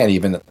 God, I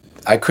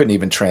couldn't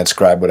even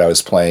transcribe what I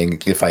was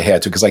playing if I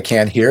had to, because I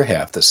can't hear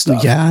half the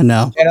stuff. Yeah, I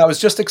know. And I was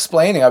just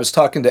explaining, I was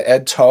talking to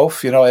Ed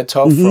Toth, Ed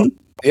Toth from,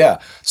 yeah.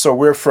 So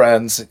we're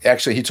friends.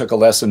 Actually, he took a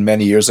lesson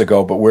many years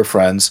ago, but we're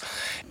friends.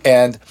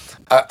 And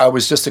I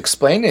was just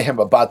explaining to him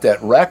about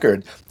that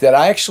record, that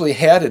I actually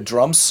had a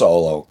drum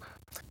solo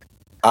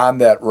on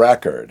that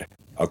record,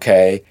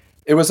 okay?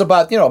 It was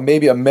about,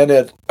 maybe a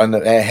minute and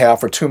a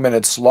half or 2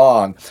 minutes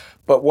long.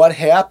 But what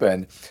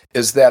happened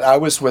is that I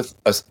was with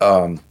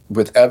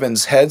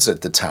Evans Heads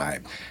at the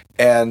time.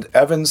 And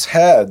Evans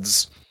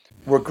Heads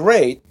were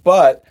great,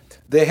 but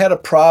they had a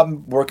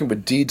problem working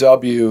with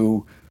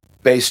DW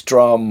bass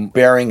drum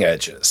bearing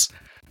edges.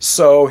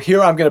 So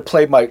here I'm going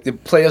to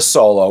play a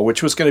solo,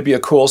 which was going to be a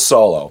cool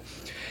solo.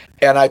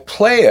 And I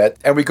play it,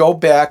 and we go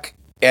back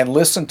and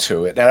listen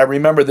to it. And I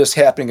remember this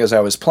happening as I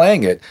was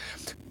playing it.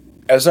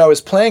 As I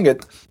was playing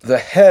it, the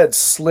head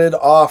slid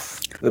off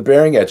the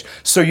bearing edge.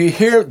 So you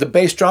hear the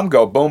bass drum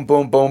go boom,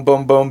 boom, boom,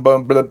 boom, boom,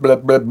 boom, blah, blah,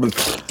 blah, blah.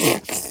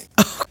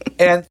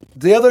 And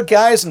the other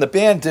guys in the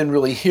band didn't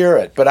really hear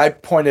it, but I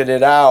pointed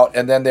it out,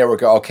 and then they were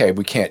go, okay,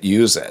 we can't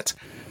use it.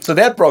 So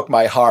that broke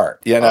my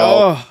heart,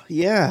 Oh,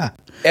 yeah.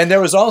 And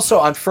there was also,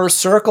 on First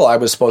Circle, I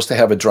was supposed to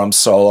have a drum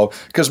solo.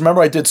 Because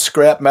remember, I did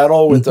scrap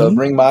metal with the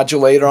ring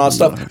modulator and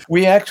stuff.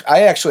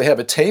 I actually have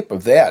a tape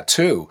of that,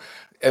 too.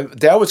 And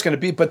that was going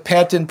to be, but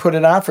Pat didn't put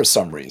it on for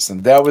some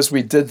reason.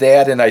 We did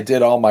that, and I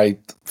did all my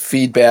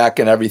feedback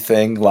and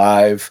everything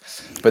live.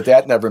 But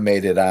that never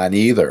made it on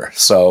either.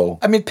 So,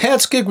 I mean,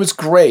 Pat's gig was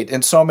great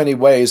in so many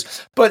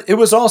ways. But it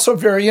was also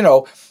very,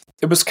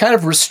 it was kind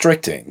of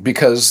restricting.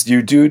 Because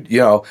you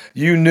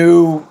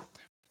knew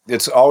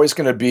it's always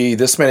going to be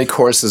this many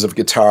courses of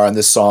guitar on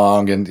this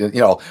song. And,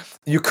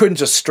 you couldn't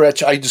just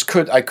stretch. I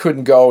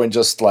couldn't go and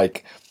just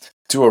like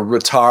do a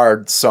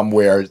retard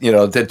somewhere,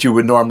 that you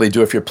would normally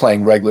do if you're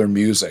playing regular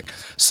music.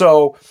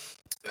 So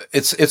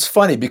it's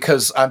funny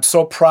because I'm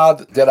so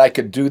proud that I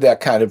could do that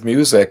kind of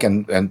music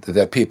and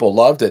that people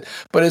loved it.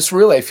 But it's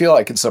really, I feel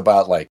like it's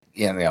about like,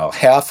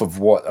 half of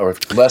what, or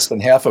less than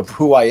half of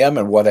who I am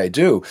and what I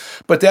do.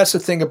 But that's the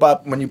thing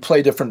about when you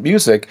play different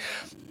music,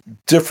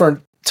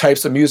 different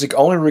types of music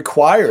only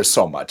require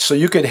so much. So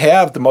you could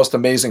have the most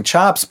amazing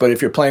chops, but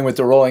if you're playing with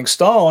the Rolling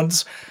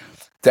Stones,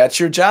 that's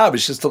your job.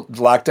 It's just to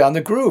lock down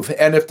the groove.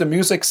 And if the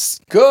music's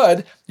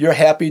good, you're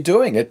happy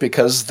doing it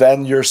because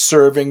then you're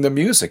serving the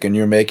music and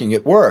you're making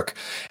it work.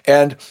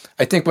 And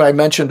I think when I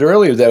mentioned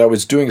earlier that I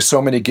was doing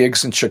so many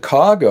gigs in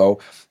Chicago,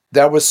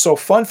 that was so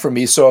fun for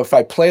me. So if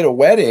I played a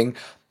wedding,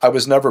 I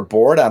was never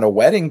bored on a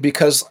wedding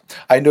because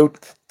I knew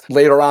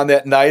later on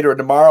that night or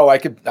tomorrow I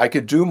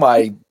could do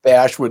my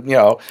bash with,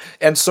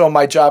 and so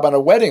my job on a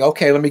wedding,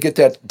 okay, let me get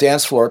that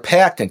dance floor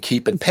packed and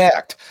keep it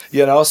packed,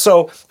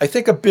 So I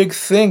think a big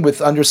thing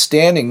with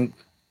understanding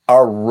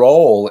our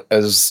role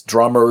as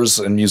drummers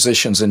and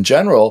musicians in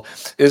general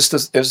is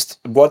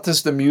what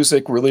does the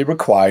music really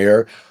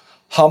require?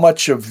 How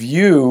much of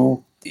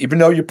you, even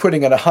though you're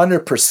putting in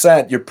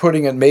 100%, you're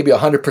putting in maybe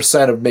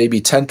 100% of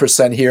maybe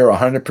 10% here,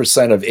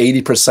 100% of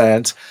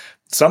 80%,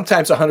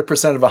 sometimes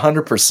 100% of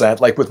 100%,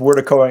 like with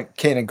Wertico and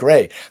Kane and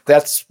Gray.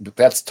 That's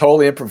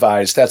totally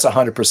improvised. That's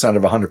 100%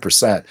 of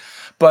 100%.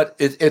 But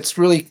it's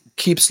really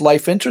keeps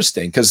life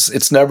interesting because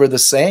it's never the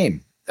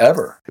same,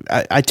 ever.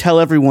 I tell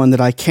everyone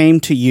that I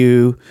came to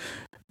you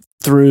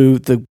through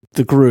the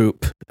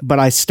group, but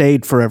I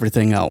stayed for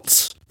everything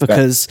else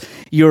because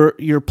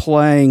you're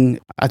playing,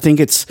 I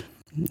think it's,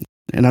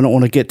 and I don't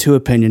want to get too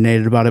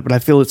opinionated about it, but I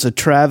feel it's a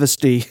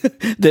travesty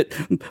that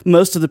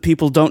most of the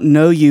people don't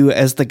know you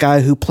as the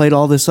guy who played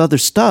all this other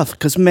stuff.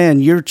 Because man,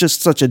 you're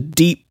just such a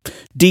deep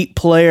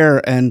player,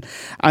 and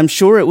I'm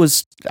sure it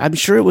was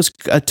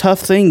a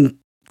tough thing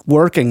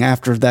working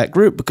after that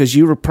group because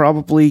you were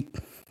probably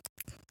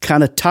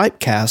kind of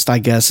typecast, I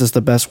guess is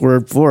the best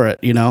word for it.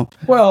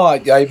 Well,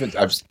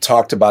 I've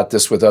talked about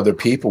this with other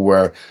people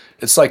where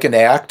it's like an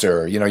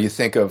actor. You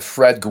think of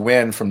Fred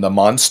Gwynne from the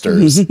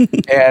Munsters,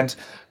 and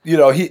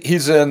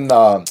he's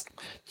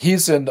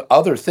in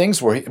other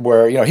things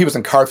where he was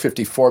in Car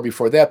 54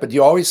 before that, but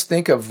you always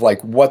think of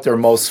like what they're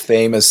most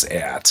famous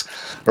at,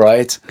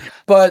 right?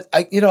 But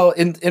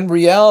in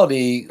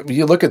reality,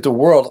 you look at the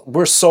world,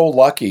 we're so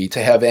lucky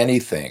to have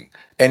any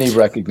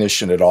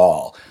recognition at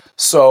all.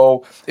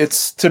 So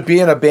it's to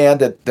be in a band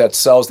that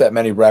sells that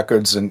many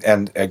records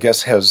and I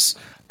guess has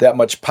that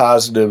much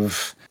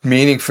positive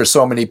meaning for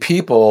so many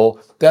people,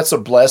 that's a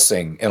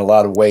blessing in a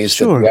lot of ways.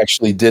 Sure. That we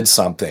actually did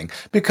something.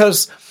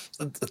 Because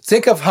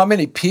think of how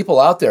many people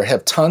out there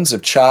have tons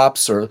of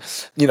chops or,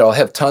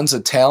 have tons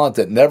of talent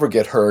that never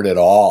get heard at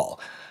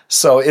all.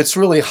 So it's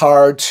really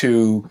hard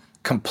to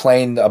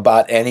complain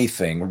about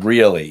anything,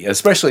 really,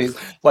 especially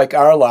like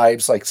our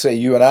lives, like say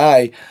you and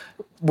I,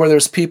 where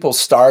there's people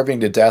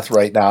starving to death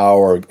right now,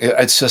 or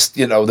it's just,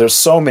 there's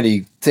so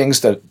many things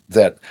that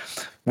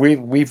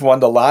we've won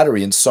the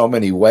lottery in so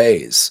many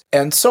ways.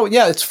 And so,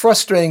 yeah, it's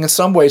frustrating in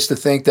some ways to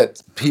think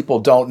that people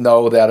don't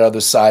know that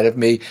other side of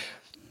me,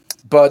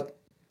 but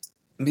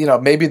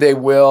maybe they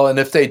will. And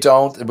if they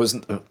don't, it was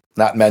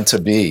not meant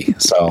to be.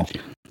 So,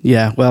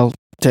 yeah, well,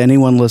 to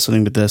anyone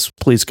listening to this,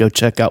 please go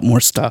check out more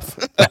stuff.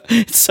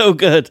 It's so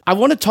good. I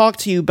want to talk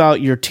to you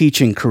about your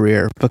teaching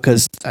career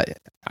because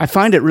I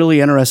find it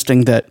really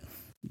interesting that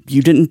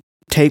you didn't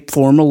take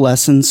formal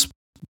lessons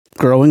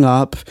growing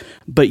up,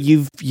 but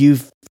you've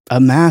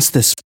amassed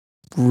this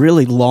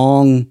really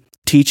long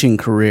teaching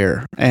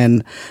career.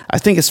 And I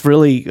think it's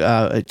really,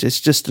 I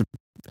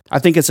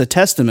think it's a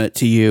testament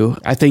to you.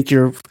 I think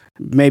you're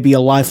maybe a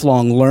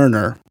lifelong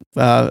learner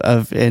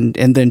and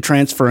then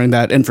transferring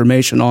that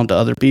information on to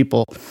other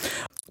people.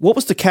 What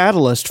was the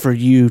catalyst for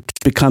you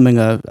becoming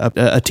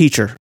a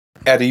teacher?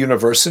 At a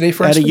university,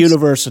 for instance? At a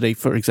university,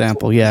 for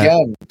example, yeah.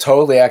 Again,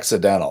 totally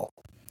accidental.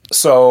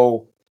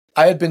 So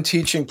I had been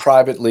teaching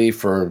privately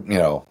for,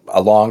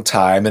 a long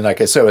time. And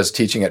like I said, I was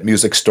teaching at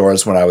music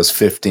stores when I was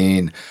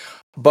 15.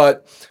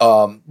 But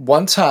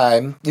one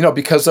time,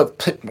 because of,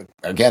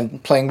 again,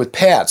 playing with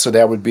Pat, so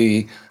that would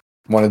be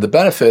one of the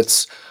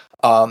benefits,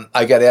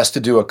 I got asked to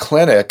do a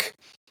clinic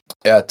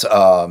at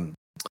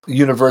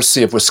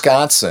University of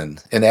Wisconsin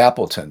in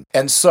Appleton.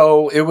 And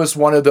so it was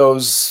one of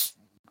those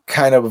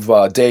kind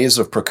of days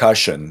of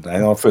percussion. I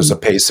don't know if it was a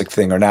basic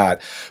thing or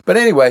not. But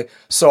anyway,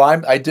 so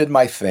I did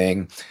my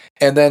thing.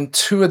 And then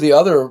two of the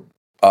other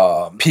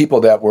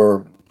people that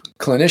were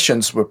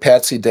clinicians were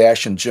Patsy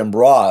Dash and Jim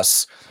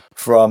Ross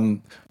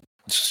from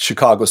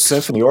Chicago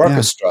Symphony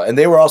Orchestra. Yeah. And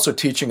they were also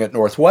teaching at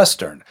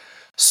Northwestern.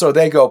 So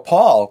they go,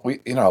 Paul, we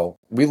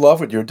love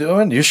what you're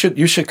doing. You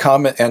should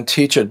come and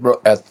teach at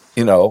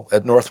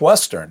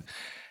Northwestern.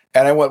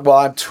 And I went, well,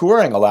 I'm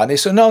touring a lot. And they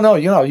said, no,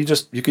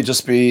 you could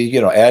just be,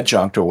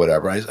 adjunct or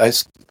whatever. I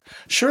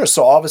sure.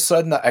 So all of a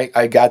sudden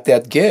I got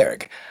that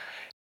gig.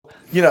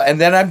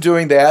 And then I'm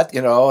doing that,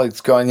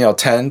 it's going,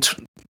 10,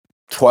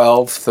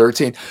 12,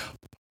 13.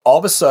 All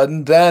of a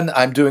sudden, then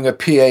I'm doing a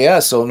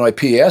PAS, Illinois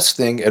PAS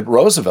thing at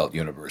Roosevelt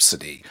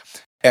University.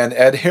 And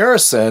Ed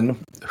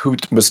Harrison, who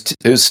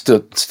is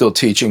still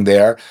teaching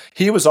there,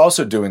 he was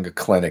also doing a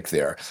clinic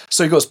there.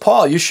 So he goes,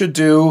 Paul, you should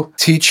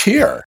teach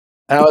here.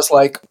 And I was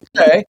like,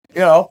 okay,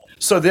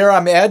 So there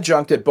I'm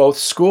adjunct at both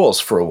schools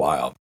for a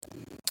while,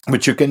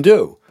 which you can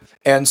do.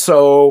 And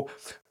so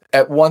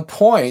at one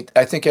point,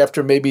 I think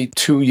after maybe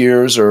 2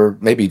 years or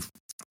maybe,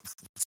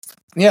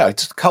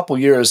 just a couple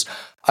years,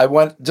 I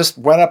went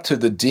up to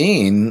the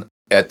dean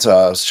at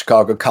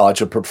Chicago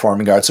College of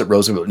Performing Arts at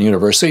Roosevelt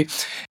University.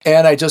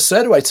 And I just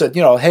said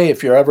hey,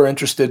 if you're ever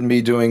interested in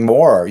me doing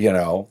more,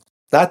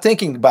 not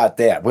thinking about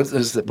that,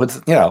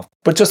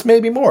 but just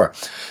maybe more.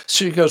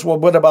 She goes, well,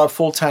 what about a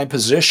full-time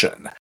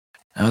position?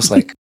 I was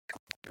like,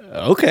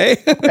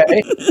 okay.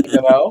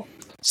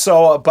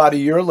 So about a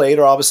year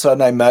later, all of a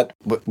sudden I met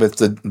with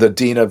the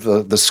dean of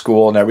the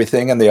school and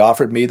everything, and they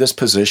offered me this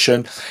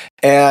position.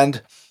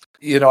 And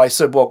I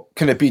said, well,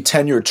 can it be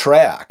tenure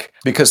track?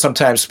 Because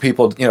sometimes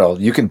people,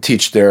 you can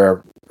teach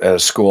there at a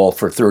school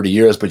for 30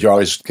 years, but you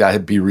always got to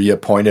be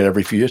reappointed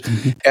every few years.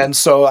 Mm-hmm. And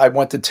so I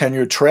went the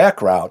tenure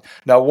track route.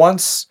 Now,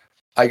 once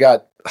I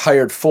got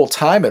hired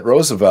full-time at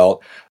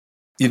Roosevelt,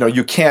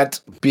 you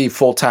can't be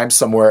full-time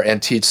somewhere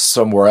and teach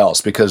somewhere else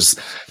because,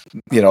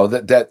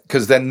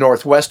 because then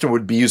Northwestern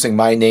would be using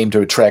my name to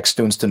attract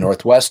students to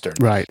Northwestern.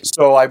 Right.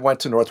 So I went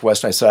to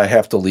Northwestern. I said, I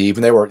have to leave.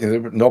 And they were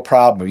no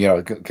problem.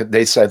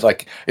 They said,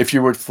 like, if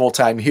you were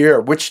full-time here,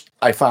 which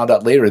I found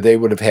out later they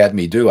would have had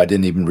me do. I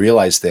didn't even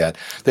realize that.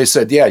 They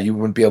said, yeah, you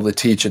wouldn't be able to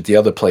teach at the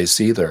other place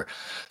either.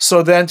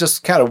 So then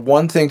just kind of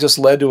one thing just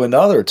led to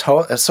another.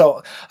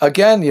 So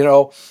again,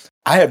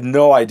 I have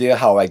no idea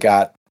how I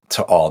got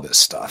to all this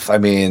stuff. I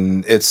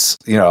mean, it's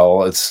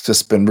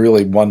just been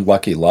really one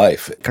lucky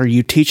life. Are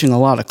you teaching a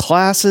lot of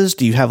classes?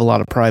 Do you have a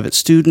lot of private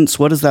students?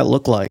 What does that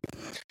look like?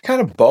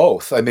 Kind of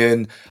both. I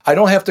mean, I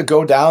don't have to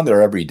go down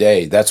there every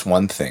day. That's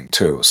one thing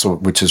too. So,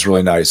 which is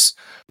really nice.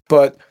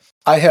 But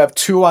I have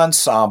 2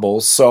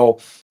 ensembles. So,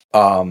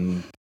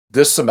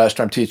 this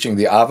semester I'm teaching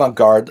the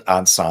avant-garde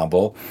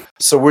ensemble.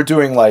 So we're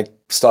doing like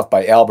stuff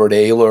by Albert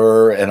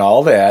Ayler and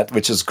all that,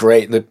 which is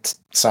great. It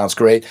sounds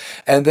great.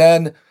 And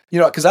then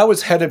because I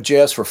was head of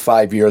jazz for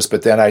 5 years,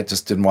 but then I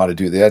just didn't want to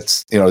do that.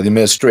 That's, the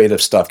administrative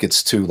stuff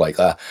gets too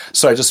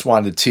so I just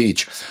wanted to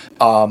teach.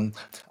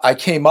 I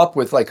came up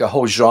with like a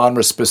whole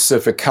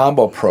genre-specific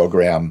combo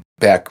program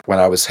back when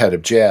I was head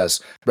of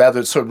jazz.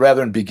 Rather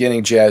than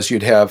beginning jazz,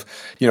 you'd have,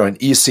 an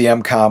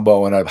ECM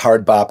combo and a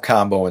hard bop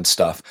combo and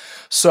stuff.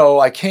 So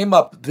I came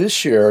up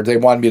this year, they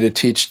wanted me to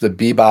teach the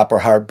bebop or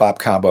hard bop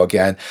combo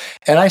again.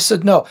 And I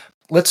said, no,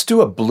 let's do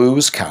a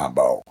blues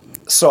combo.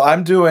 So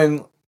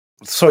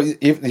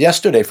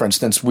yesterday, for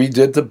instance, we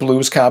did the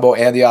blues combo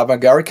and the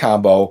avant-garde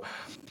combo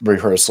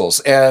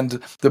rehearsals.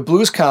 And the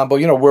blues combo,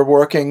 we're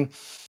working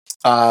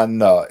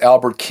on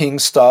Albert King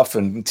stuff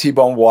and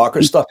T-Bone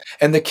Walker stuff.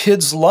 And the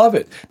kids love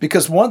it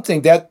because one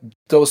thing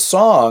those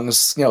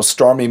songs,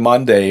 Stormy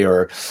Monday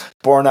or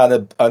Born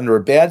Under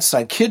a Bad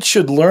Sign, kids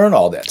should learn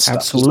all that stuff.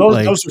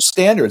 Absolutely. Those are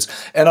standards.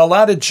 And a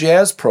lot of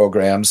jazz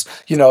programs,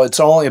 it's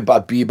only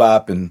about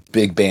bebop and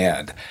big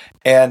band.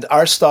 And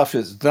our stuff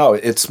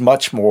it's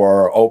much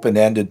more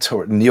open-ended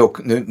to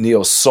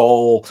neo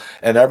soul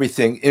and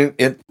everything,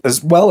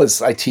 as well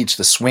as I teach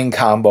the swing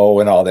combo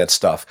and all that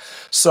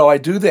stuff. So I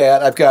do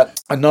that. I've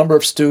got a number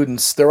of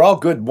students. They're all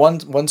good.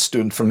 One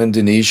student from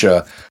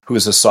Indonesia who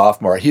is a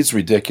sophomore, he's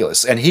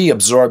ridiculous, and he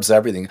absorbs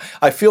everything.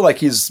 I feel like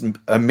he's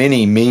a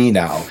mini me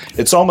now.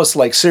 It's almost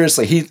like,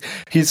 seriously,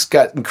 he's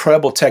got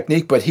incredible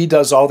technique, but he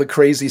does all the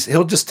crazies.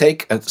 He'll just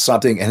take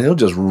something and he'll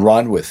just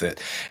run with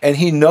it. And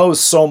he knows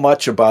so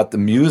much about the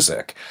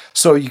music.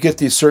 So you get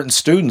these certain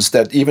students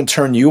that even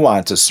turn you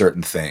on to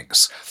certain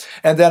things.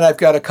 And then I've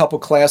got a couple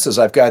classes.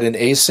 I've got an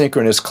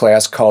asynchronous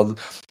class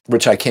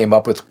which I came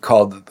up with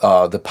called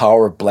The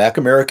Power of Black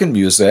American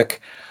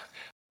Music.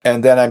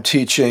 And then I'm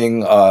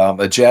teaching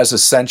a Jazz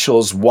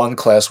Essentials 1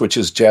 class, which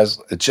is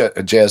a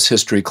jazz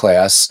history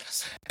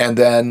class. And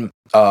then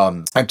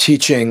I'm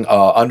teaching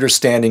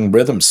Understanding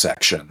Rhythm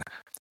section.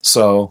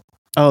 So,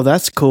 oh,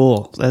 that's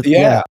cool.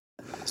 Yeah.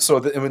 So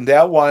in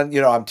that one,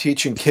 I'm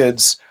teaching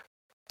kids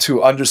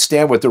to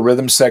understand what the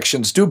rhythm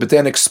sections do, but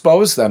then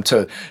expose them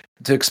to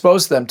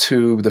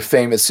the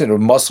famous,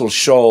 Muscle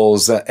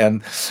Shoals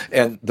and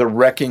the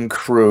Wrecking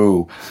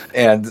Crew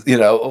and,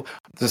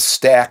 the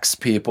Stax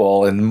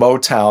people and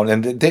Motown.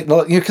 And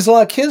because a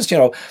lot of kids,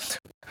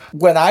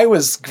 when I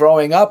was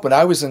growing up, when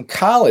I was in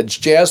college,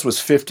 jazz was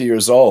 50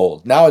 years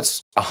old. Now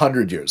it's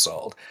 100 years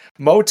old.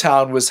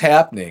 Motown was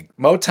happening.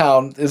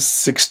 Motown is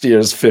 60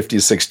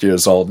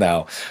 years old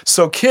now.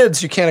 So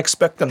kids, you can't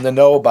expect them to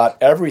know about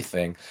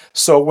everything.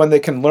 So when they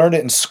can learn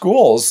it in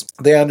schools,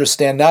 they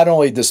understand not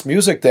only this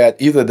music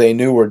that either they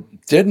knew or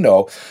did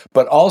know,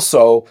 but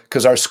also,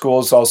 because our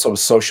school is also a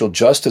social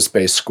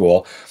justice-based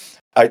school,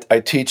 I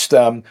teach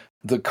them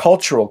the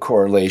cultural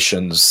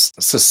correlations,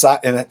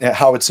 society, and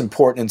how it's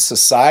important in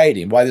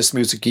society, and why this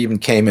music even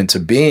came into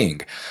being.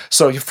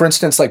 So, for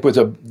instance, like with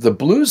the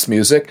blues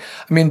music,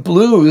 I mean,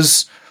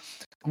 blues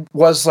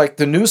was like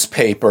the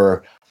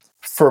newspaper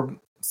for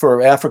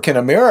African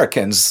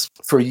Americans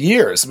for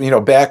years.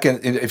 Back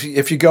in,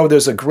 if you go,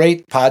 there's a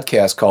great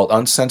podcast called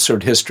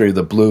Uncensored History of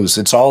the Blues.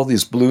 It's all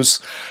these blues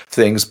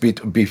things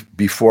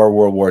before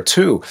World War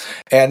II,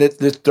 and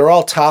they're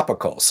all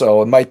topical.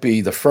 So it might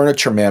be the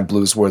Furniture Man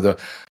blues, where the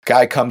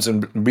guy comes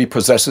and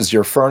repossesses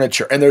your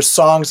furniture, and there's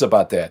songs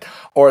about that,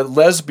 or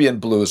lesbian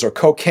blues, or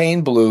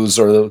cocaine blues,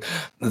 or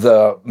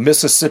the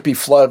Mississippi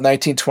Flood of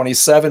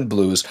 1927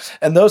 blues,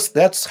 and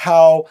that's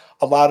how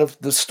a lot of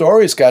the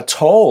stories got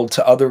told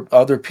to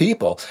other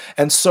people.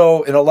 And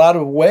so in a lot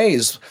of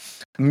ways,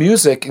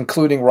 music,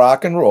 including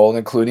rock and roll,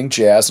 including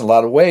jazz in a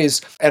lot of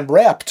ways, and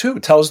rap too,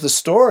 tells the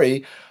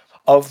story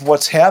of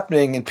what's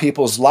happening in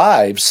people's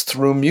lives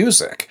through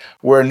music,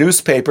 where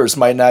newspapers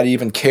might not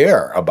even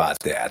care about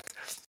that.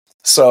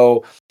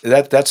 So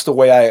that's the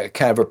way I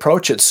kind of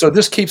approach it. So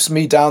this keeps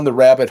me down the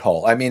rabbit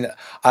hole. I mean,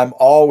 I'm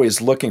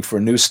always looking for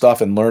new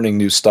stuff and learning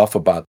new stuff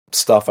about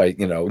stuff I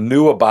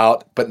knew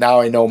about, but now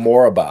I know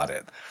more about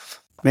it.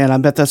 Man, I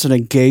bet that's an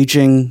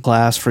engaging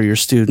class for your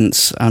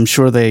students. I'm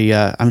sure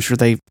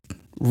they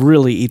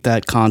really eat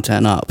that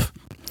content up.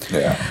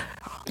 Yeah.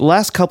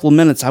 Last couple of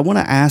minutes, I want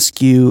to ask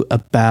you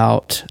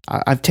about,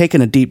 I've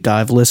taken a deep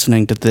dive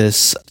listening to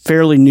this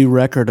fairly new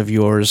record of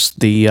yours,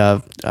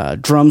 the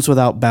Drums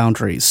Without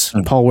Boundaries,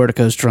 Paul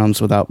Wertico's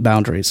Drums Without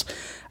Boundaries.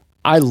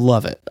 I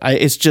love it.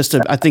 I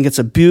think it's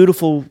a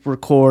beautiful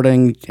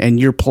recording,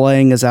 and your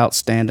playing is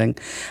outstanding.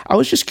 I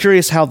was just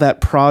curious how that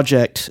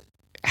project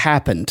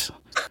happened.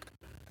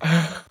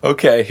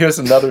 Okay, here's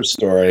another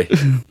story.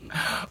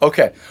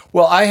 Okay,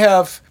 well, I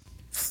have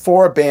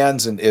 4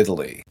 bands in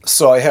Italy.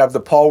 So I have the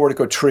Paul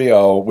Wertico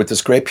Trio with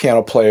this great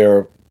piano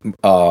player,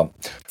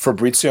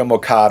 Fabrizio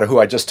Moccata, who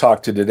I just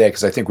talked to today,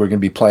 because I think we're going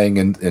to be playing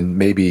in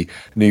maybe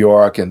New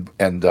York and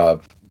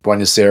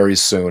Buenos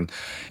Aires soon.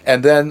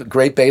 And then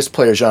great bass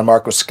player,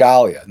 Gianmarco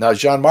Scalia. Now,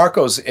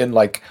 Gianmarco's in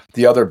like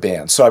the other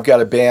band. So I've got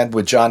a band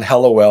with John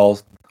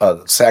Hellowell,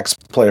 sax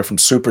player from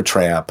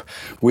Supertramp.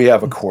 We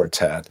have a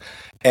quartet.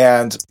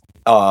 And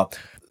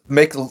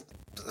make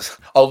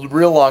a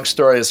real long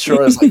story as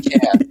short as I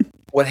can.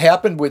 What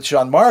happened with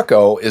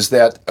Gianmarco is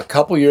that a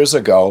couple years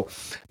ago,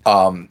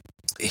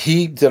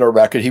 he did a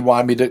record he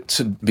wanted me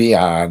to be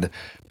on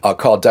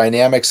called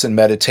Dynamics and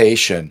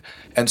Meditation.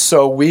 And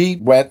so we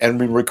went and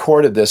we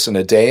recorded this in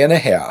a day and a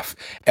half.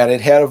 And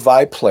it had a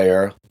vibe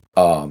player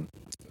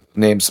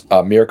named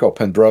Mirko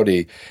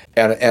Penbrody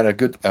and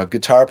a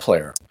guitar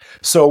player.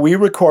 So we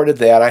recorded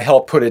that. I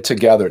helped put it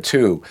together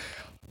too.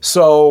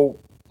 So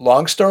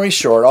long story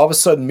short, all of a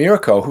sudden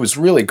Mirko, who's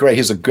really great,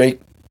 he's a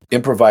great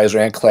improviser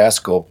and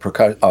classical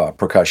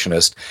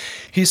percussionist,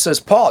 he says,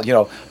 Paul,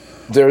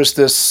 there's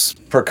this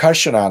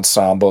percussion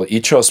ensemble,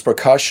 Ichos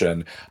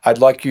Percussion. I'd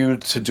like you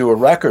to do a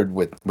record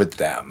with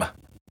them.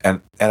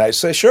 And I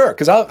say, sure,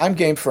 because I'm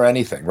game for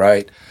anything,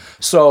 right?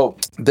 So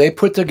they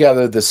put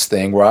together this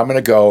thing where I'm going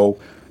to go,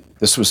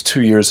 this was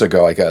 2 years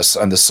ago, I guess,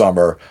 in the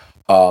summer.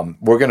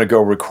 We're going to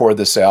go record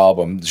this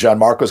album.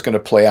 Gianmarco's going to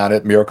play on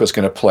it. Mirko's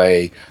going to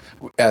play.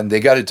 And they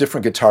got a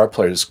different guitar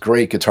player, this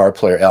great guitar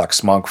player,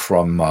 Alex Monk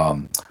from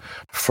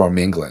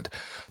England.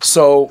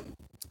 So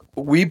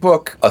we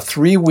book a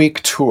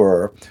 3-week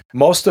tour.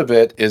 Most of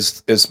it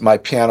is my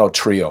piano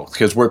trio,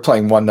 because we're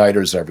playing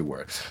one-nighters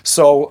everywhere.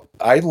 So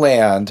I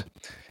land,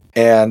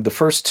 and the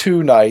first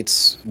 2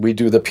 nights we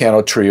do the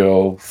piano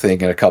trio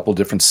thing in a couple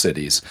different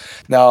cities.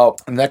 Now,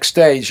 the next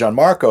day,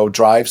 Gianmarco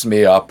drives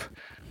me up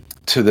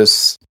to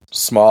this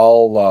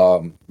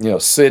small,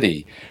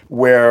 city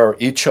where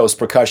Ichos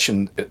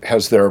Percussion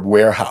has their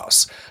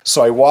warehouse.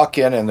 So I walk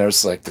in, and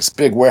there's like this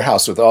big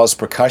warehouse with all this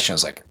percussion.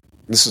 It's like,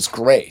 this is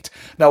great.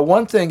 Now,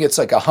 one thing, it's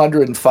like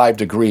 105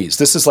 degrees.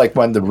 This is like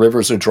when the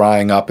rivers are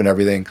drying up and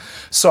everything.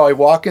 So I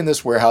walk in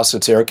this warehouse.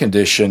 It's air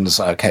conditioned.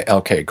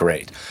 Okay,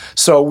 great.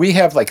 So we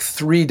have like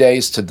 3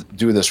 days to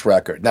do this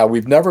record. Now,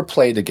 we've never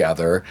played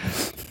together.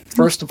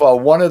 First of all,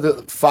 one of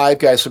the 5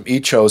 guys from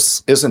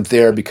Ichos isn't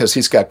there because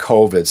he's got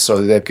COVID, so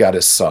they've got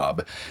his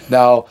sub.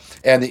 Now,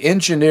 and the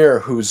engineer,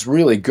 who's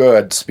really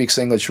good, speaks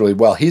English really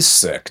well, he's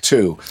sick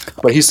too,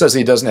 but he says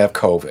he doesn't have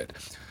COVID.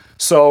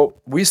 So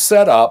we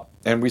set up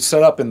in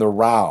the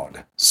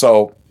round.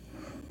 So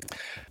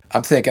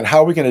I'm thinking,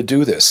 how are we going to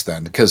do this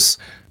then? Because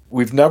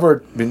we've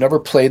never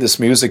played this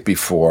music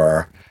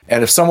before.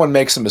 And if someone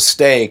makes a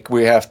mistake, how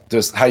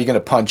are you going to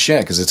punch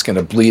in? Because it's going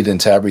to bleed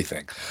into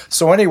everything.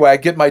 So anyway, I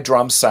get my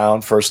drum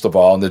sound, first of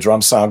all, and the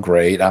drums sound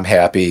great. I'm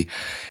happy.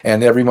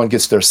 And everyone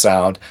gets their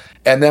sound.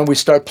 And then we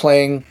start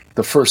playing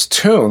the first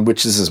tune,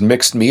 which is this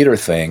mixed meter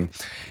thing.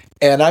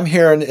 And I'm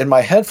hearing in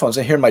my headphones,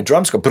 I'm hearing my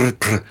drums go, brr,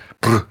 brr,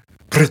 brr,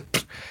 brr,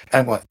 brr.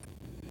 And I'm like,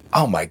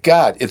 oh my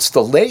God, it's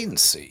the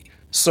latency.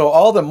 So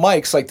all the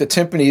mics, like the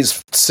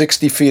timpani's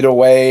 60 feet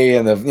away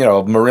and the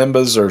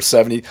marimbas are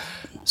 70.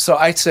 So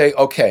I say,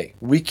 okay,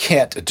 we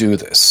can't do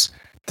this.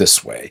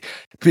 this way,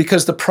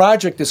 because the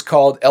project is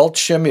called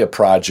Alchimia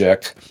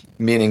Project,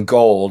 meaning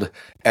gold,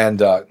 and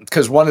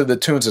because one of the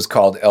tunes is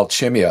called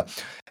Alchimia,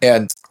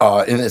 and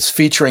it's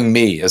featuring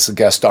me as a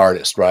guest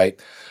artist, right?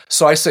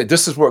 So I say,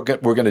 this is what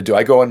we're going to do.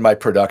 I go in my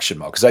production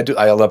mode because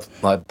I love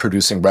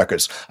producing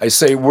records. I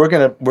say we're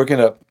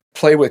gonna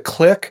play with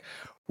click.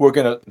 We're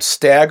going to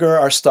stagger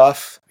our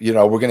stuff. We're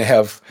going to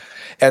have,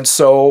 and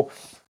so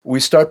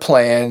we start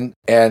playing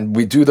and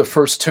we do the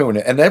first tune,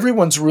 and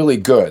everyone's really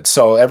good.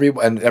 So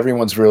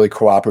everyone's really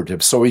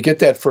cooperative. So we get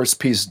that first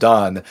piece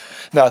done.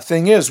 Now, the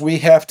thing is, we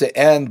have to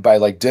end by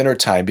like dinner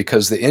time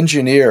because the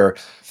engineer,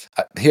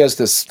 he has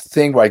this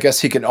thing where I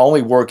guess he can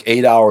only work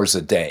 8 hours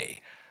a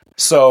day.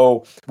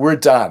 So we're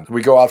done.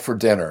 We go out for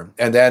dinner,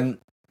 and then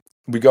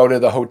we go to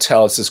the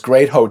hotel. It's this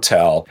great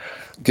hotel,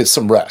 get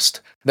some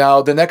rest.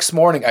 Now, the next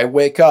morning, I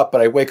wake up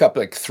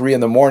like 3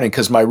 a.m.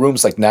 because my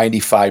room's like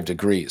 95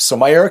 degrees. So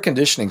my air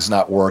conditioning's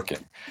not working.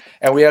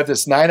 And we have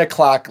this 9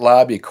 o'clock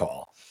lobby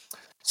call.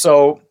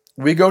 So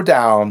we go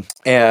down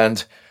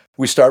and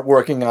we start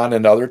working on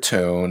another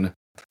tune.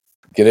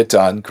 Get it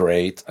done.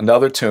 Great.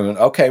 Another tune.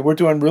 Okay, we're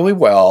doing really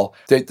well.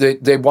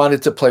 They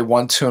wanted to play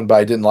one tune, but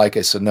I didn't like it.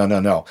 I said,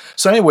 no.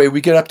 So anyway,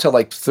 we get up to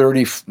like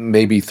 30,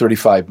 maybe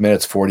 35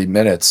 minutes, 40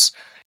 minutes.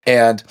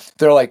 And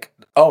they're like,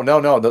 oh,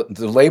 no,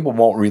 the label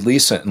won't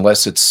release it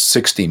unless it's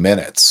 60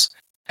 minutes.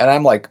 And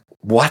I'm like,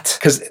 what?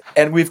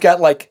 And we've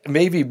got like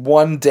maybe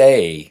one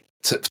day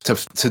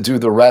to do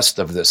the rest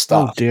of this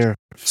stuff. Oh, dear.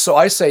 So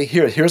I say,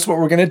 here's what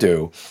we're going to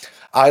do.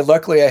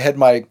 Luckily I had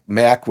my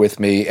Mac with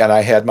me, and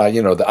I had my,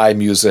 the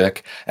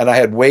iMusic, and I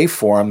had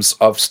waveforms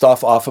of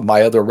stuff off of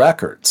my other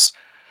records.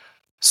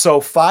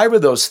 So 5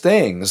 of those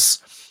things,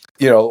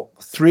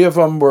 3 of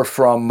them were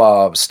from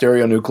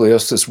Stereo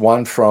Nucleus,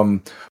 one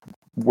from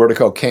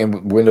Wertico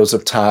came Windows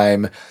of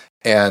Time,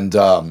 and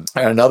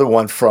another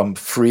one from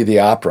Free the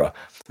Opera,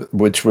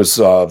 which was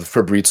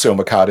Fabrizio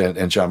Makata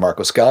and Gianmarco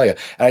Scalia.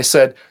 And I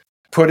said,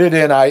 put it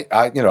in,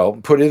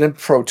 put it in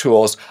Pro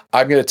Tools.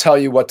 I'm going to tell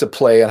you what to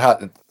play and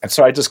how. And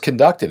so I just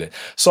conducted it.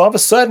 So all of a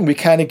sudden we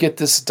kind of get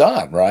this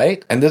done,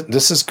 right? And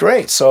this is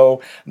great.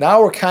 So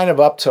now we're kind of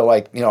up to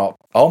like,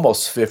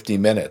 almost 50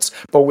 minutes.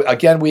 But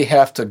again, we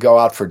have to go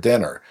out for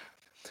dinner.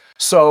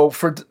 So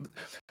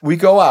we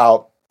go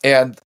out,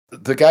 and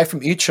the guy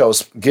from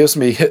Ichos gives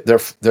me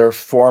their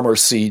former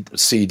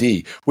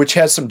CD, which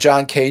has some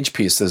John Cage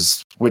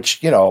pieces,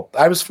 which,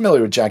 I was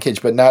familiar with John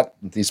Cage, but not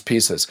these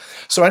pieces.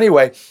 So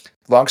anyway,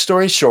 long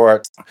story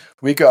short,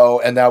 we go,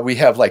 and now we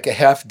have like a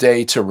half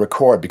day to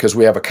record because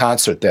we have a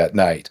concert that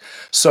night.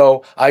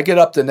 So I get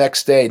up the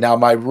next day. Now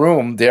my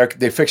room,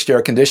 they fixed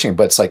air conditioning,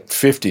 but it's like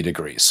 50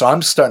 degrees. So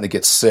I'm starting to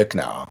get sick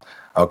now.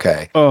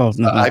 Okay. Oh,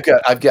 no.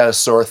 I've got a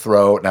sore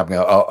throat, and I'm going,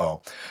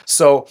 uh-oh.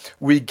 So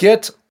we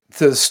get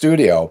to the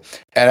studio,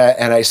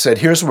 and I said,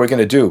 here's what we're going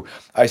to do.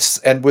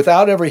 And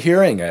without ever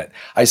hearing it,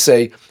 I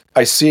say,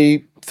 I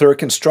see Third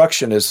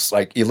Construction is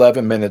like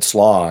 11 minutes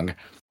long.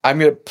 I'm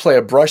going to play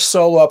a brush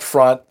solo up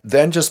front,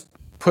 then just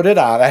put it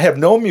on. I have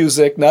no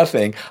music,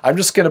 nothing. I'm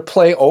just going to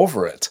play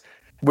over it,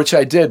 which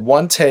I did,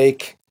 one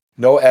take,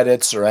 no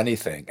edits or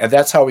anything. And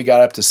that's how we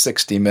got up to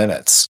 60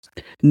 minutes.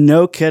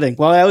 No kidding.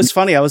 Well, that was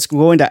funny. I was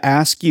going to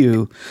ask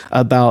you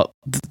about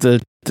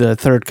the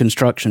Third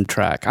Construction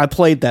track. I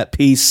played that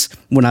piece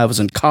when I was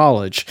in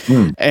college,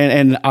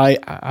 and I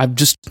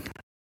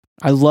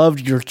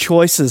loved your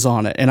choices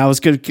on it. And I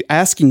was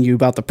asking you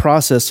about the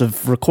process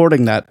of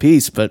recording that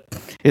piece, but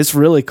it's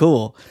really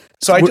cool.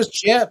 So I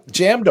just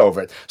jammed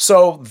over it.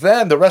 So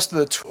then the rest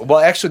of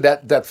actually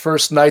that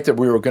first night that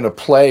we were going to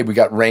play, we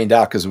got rained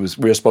out because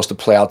we were supposed to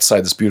play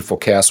outside this beautiful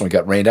castle, and we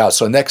got rained out.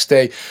 So next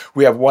day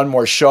we have one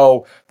more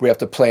show we have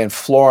to play in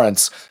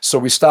Florence. So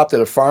we stopped at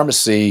a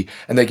pharmacy,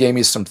 and they gave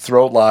me some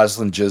throat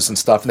lozenges and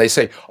stuff. And they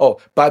say, oh,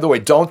 by the way,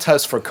 don't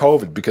test for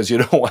COVID because you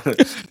don't want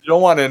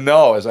to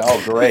know. I was like,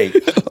 oh, great.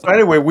 So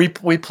anyway,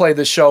 we played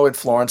the show in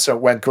Florence, so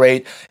it went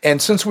great.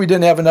 And since we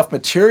didn't have enough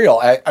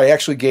material, I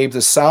actually gave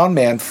the sound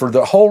man for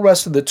the whole rest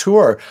of the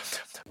tour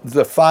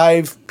the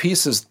 5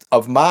 pieces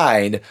of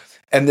mine,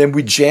 and then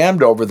we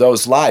jammed over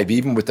those live,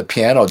 even with the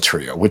piano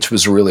trio, which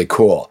was really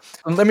cool.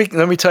 And let me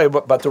tell you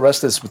about the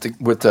rest of this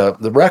with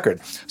the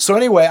record. So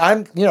anyway,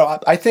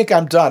 I think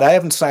I'm done. I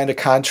haven't signed a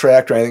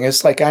contract or anything.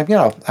 It's like I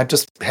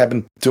just have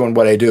been doing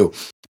what I do.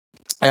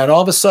 And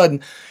all of a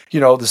sudden,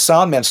 the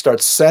sound man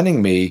starts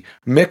sending me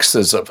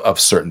mixes of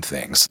certain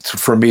things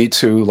for me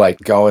to like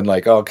go and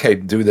like, okay,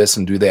 do this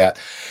and do that.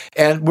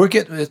 And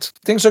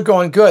things are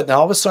going good. And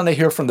all of a sudden I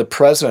hear from the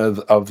president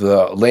of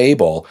the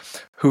label,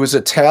 who is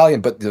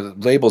Italian, but the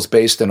label's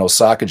based in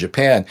Osaka,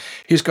 Japan.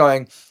 He's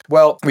going,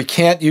 well, we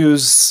can't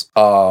use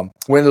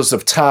Windows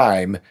of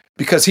Time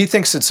because he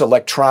thinks it's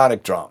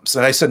electronic drums.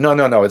 And I said,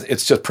 no,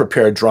 it's just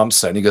prepared drum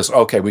set. And he goes,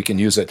 okay, we can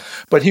use it.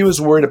 But he was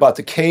worried about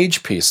the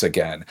Cage piece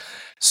again.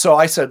 So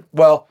I said,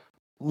 well,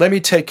 let me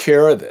take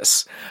care of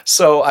this.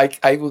 So I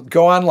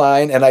go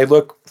online and I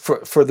look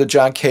for the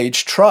John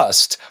Cage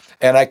Trust,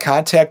 and I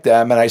contact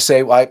them and I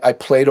say, well, I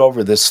played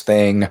over this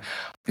thing.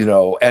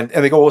 and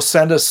they go, well,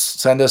 send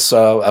us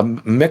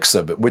a mix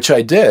of it, which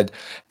I did.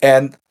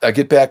 And I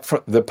get back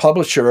from the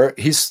publisher.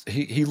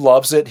 He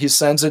loves it. He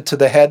sends it to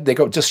the head. They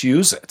go, just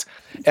use it.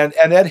 And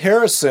Ed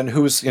Harrison,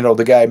 who's,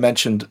 the guy I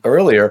mentioned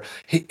earlier,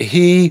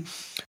 he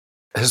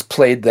has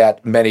played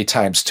that many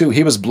times too.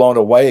 He was blown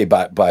away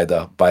by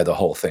the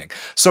whole thing.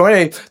 So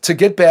anyway, to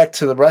get back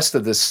to the rest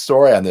of this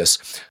story on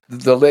this,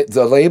 the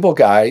label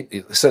guy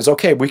says,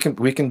 okay, we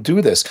can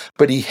do this,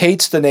 but he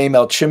hates the name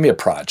Alchimia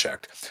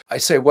Project. I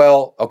say,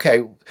 well,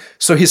 okay.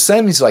 So he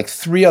sent me like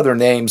 3 other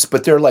names,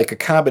 but they're like a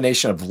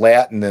combination of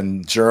Latin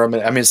and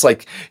German. I mean, it's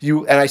like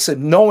and I said,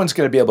 no one's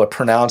going to be able to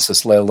pronounce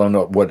this, let alone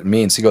know what it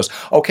means. He goes,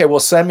 okay,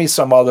 well, send me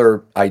some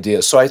other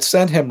ideas. So I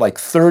sent him like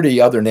 30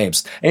 other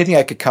names, anything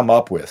I could come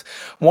up with.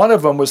 One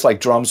of them was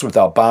like Drums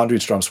Without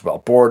Boundaries, Drums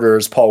Without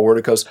Borders, Paul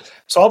Wertico's.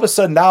 So all of a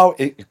sudden now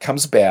it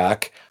comes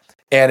back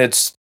and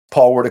it's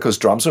Paul Wertico's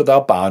Drums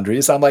Without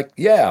Boundaries. I'm like,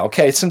 yeah,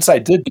 okay, since I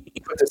did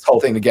put this whole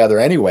thing together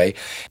anyway.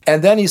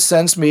 And then he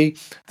sends me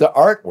the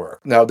artwork.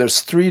 Now there's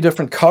 3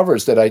 different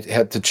covers that I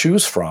had to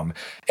choose from.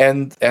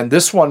 And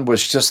this one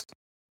was just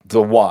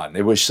the one.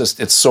 It was just,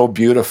 it's so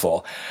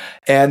beautiful.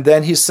 And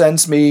then he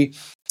sends me,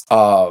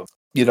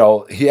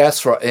 he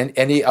asks for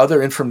any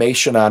other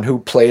information on who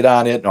played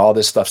on it and all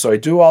this stuff. So I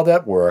do all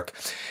that work.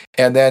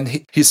 And then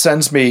he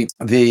sends me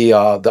the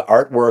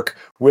artwork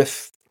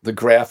with the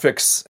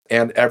graphics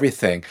and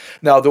everything.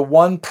 Now, the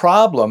one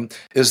problem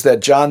is that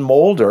John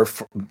Mulder,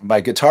 my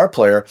guitar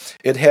player,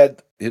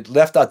 it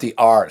left out the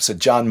R. It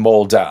said John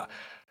Mulder.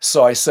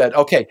 So I said,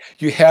 okay,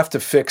 you have to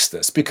fix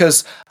this,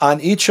 because on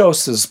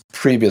Ichos's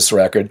previous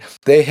record,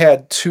 they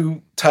had 2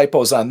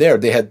 typos on there.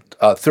 They had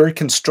third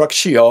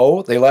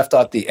constructio, they left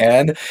out the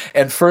N,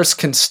 and first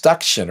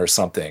construction or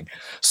something.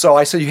 So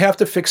I said, you have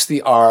to fix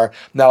the R.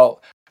 Now,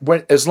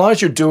 as long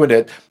as you're doing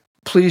it,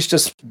 please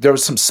there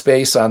was some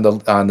space on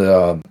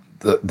the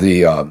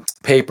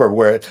paper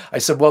where I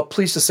said, well,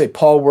 please just say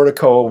Paul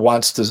Wertico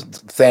wants to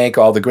thank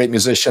all the great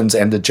musicians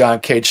and the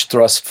John Cage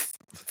Thrust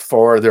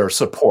for their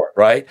support,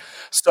 right?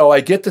 So I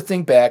get the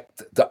thing back,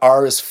 the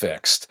R is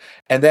fixed.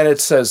 And then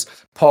it says,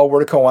 Paul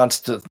Wertico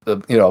wants to,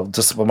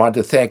 just wanted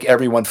to thank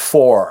everyone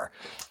for.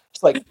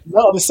 It's like,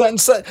 no, the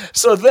sentence.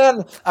 So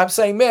then I'm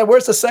saying, man,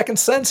 where's the second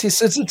sentence? He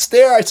says, it's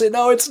there. I say,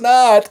 no, it's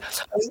not.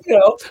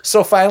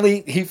 So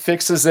finally he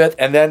fixes it,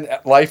 and then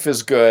life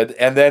is good.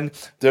 And then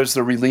there's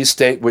the release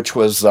date, which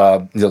was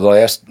the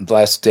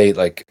last date,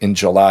 like in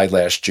July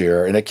last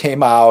year. And it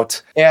came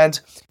out, and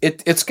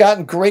it's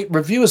gotten great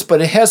reviews, but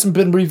it hasn't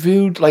been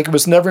reviewed. Like, it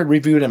was never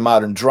reviewed in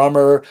Modern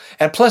Drummer.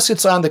 And plus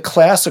it's on the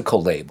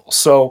classical label.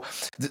 So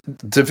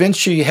Da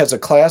Vinci has a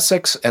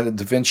classics and a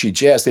Da Vinci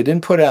jazz. They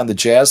didn't put it on the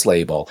jazz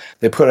label.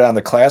 They put it on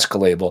the classical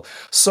label.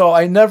 So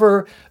I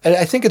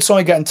think it's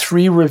only gotten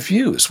 3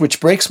 reviews, which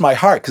breaks my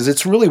heart, because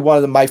it's really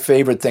one of my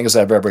favorite things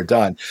I've ever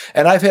done.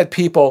 And I've had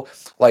people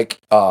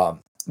like,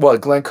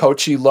 Glenn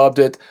Cochee loved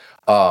it.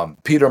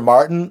 Peter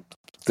Martin,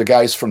 the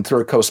guys from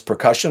Third Coast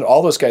Percussion,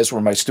 all those guys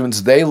were my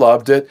students. They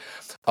loved it.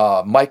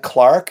 Mike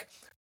Clark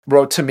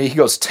wrote to me. He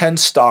goes, 10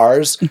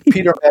 stars.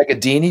 Peter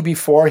Magadini,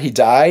 before he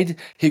died,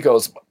 he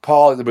goes,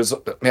 Paul, it was,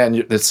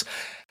 man,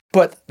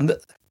 but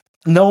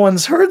no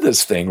one's heard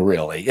this thing,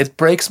 really. It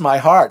breaks my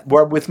heart.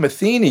 Where with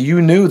Matheny,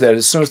 you knew that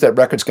as soon as that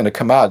record's going to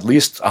come out, at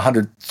least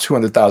 100,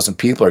 200,000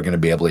 people are going to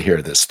be able to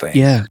hear this thing.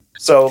 Yeah.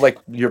 So, like,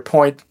 your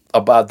point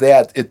about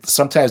that,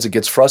 sometimes it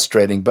gets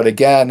frustrating. But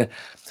again,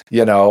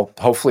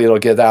 hopefully it'll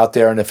get out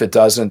there. And if it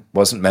doesn't,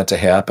 wasn't meant to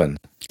happen.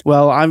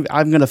 Well, I'm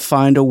going to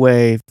find a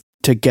way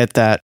to get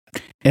that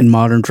in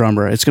Modern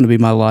Drummer. It's going to be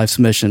my life's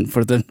mission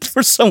for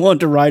someone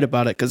to write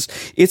about it, because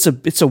it's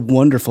a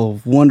wonderful,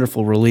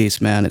 wonderful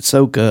release, man. It's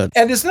so good.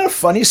 And isn't it a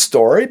funny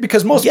story?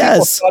 Because most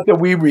people thought that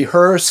we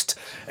rehearsed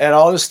and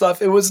all this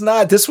stuff. It was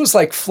not. This was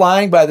like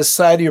flying by the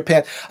side of your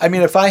pants. I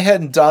mean, if I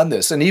hadn't done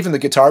this, and even the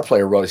guitar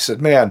player wrote, he said,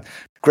 man,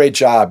 great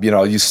job.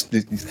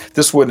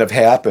 This wouldn't have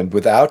happened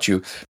without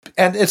you.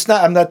 And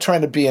I'm not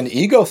trying to be an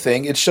ego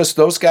thing. It's just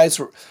those guys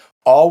were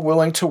all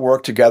willing to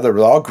work together.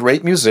 We're all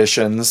great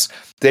musicians.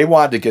 They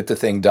wanted to get the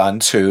thing done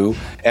too.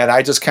 And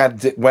I just kind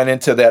of went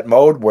into that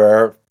mode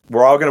where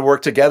we're all going to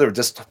work together.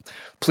 Just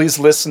please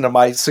listen to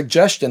my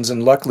suggestions.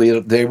 And luckily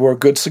they were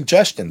good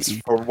suggestions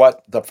for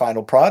what the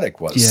final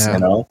product was,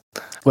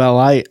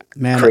 Well,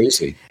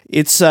 crazy.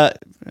 It's,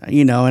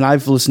 and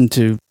I've listened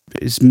to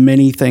as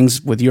many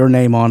things with your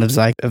name on as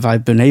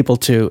I've been able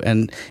to,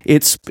 and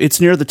it's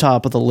near the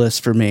top of the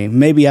list for me,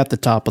 maybe at the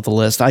top of the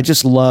list. I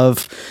just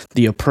love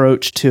the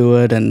approach to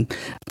it, and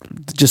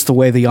just the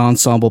way the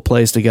ensemble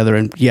plays together.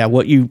 And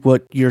what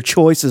your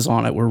choices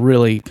on it were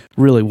really,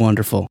 really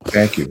wonderful.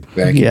 Thank you.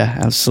 Yeah,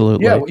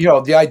 absolutely. Yeah,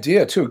 the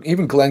idea too.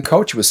 Even Glenn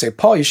Coach would say,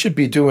 Paul, you should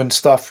be doing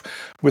stuff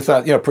with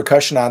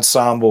percussion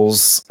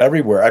ensembles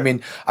everywhere. I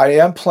mean, I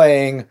am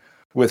playing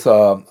with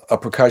a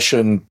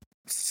percussion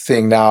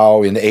thing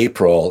now in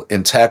April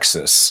in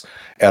Texas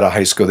at a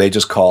high school. They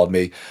just called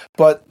me.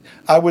 But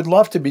I would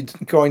love to be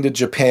going to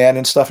Japan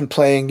and stuff and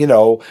playing,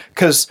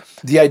 because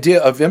the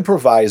idea of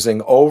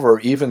improvising over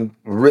even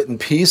written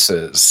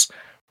pieces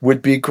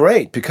would be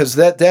great, because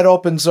that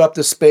opens up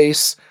the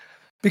space,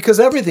 because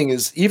everything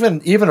is,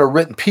 even a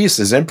written piece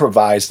is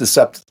improvised,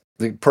 except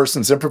the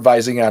person's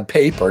improvising on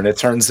paper and it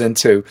turns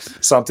into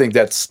something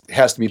that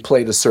has to be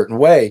played a certain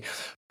way.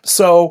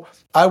 So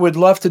I would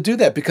love to do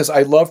that, because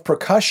I love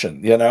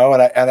percussion, and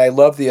I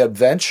love the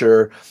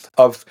adventure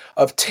of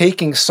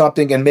taking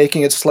something and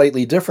making it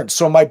slightly different.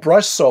 So my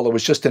brush solo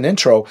was just an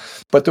intro,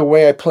 but the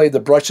way I played the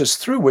brushes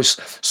through was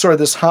sort of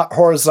this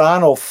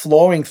horizontal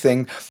flowing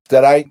thing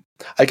that I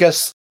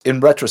guess in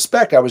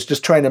retrospect, I was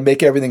just trying to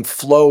make everything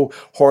flow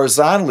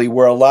horizontally,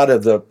 where a lot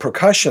of the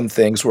percussion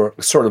things were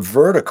sort of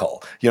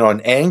vertical,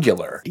 and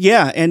angular.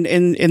 Yeah, and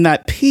in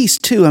that piece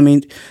too, I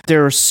mean,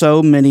 there are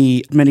so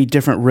many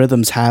different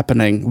rhythms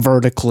happening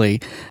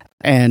vertically,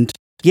 and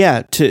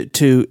yeah,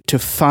 to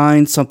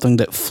find something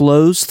that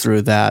flows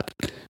through that,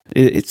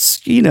 it's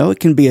it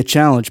can be a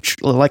challenge.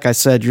 Like I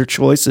said, your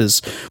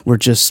choices were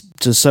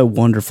just so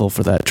wonderful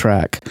for that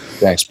track.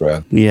 Thanks,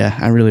 Brad. Yeah,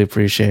 I really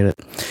appreciate it.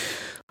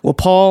 Well,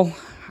 Paul,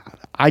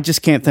 I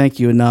just can't thank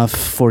you enough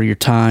for your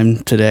time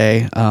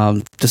today.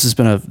 This has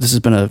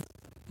been a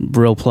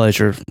real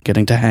pleasure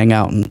getting to hang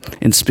out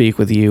and speak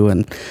with you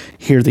and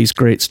hear these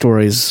great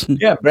stories.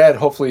 Yeah, Brad,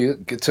 hopefully you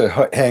get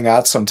to hang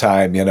out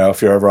sometime,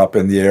 if you're ever up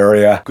in the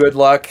area. Good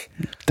luck.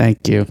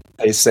 Thank you.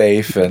 Stay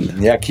safe,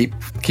 and yeah, keep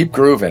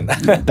grooving.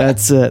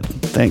 That's it.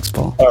 Thanks,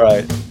 Paul. All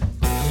right.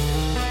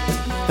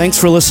 Thanks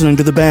for listening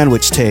to the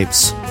Bandwidth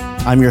Tapes.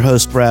 I'm your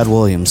host, Brad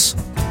Williams.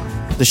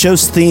 The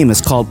show's theme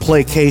is called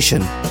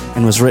Playcation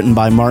and was written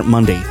by Mark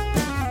Mundy.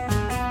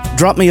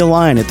 Drop me a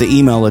line at the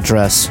email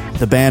address,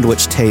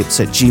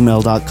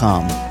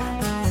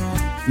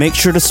 thebandwidchtapes@gmail.com. Make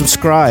sure to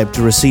subscribe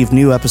to receive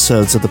new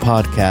episodes of the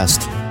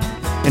podcast.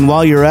 And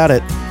while you're at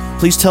it,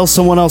 please tell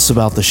someone else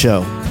about the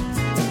show.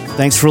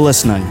 Thanks for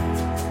listening.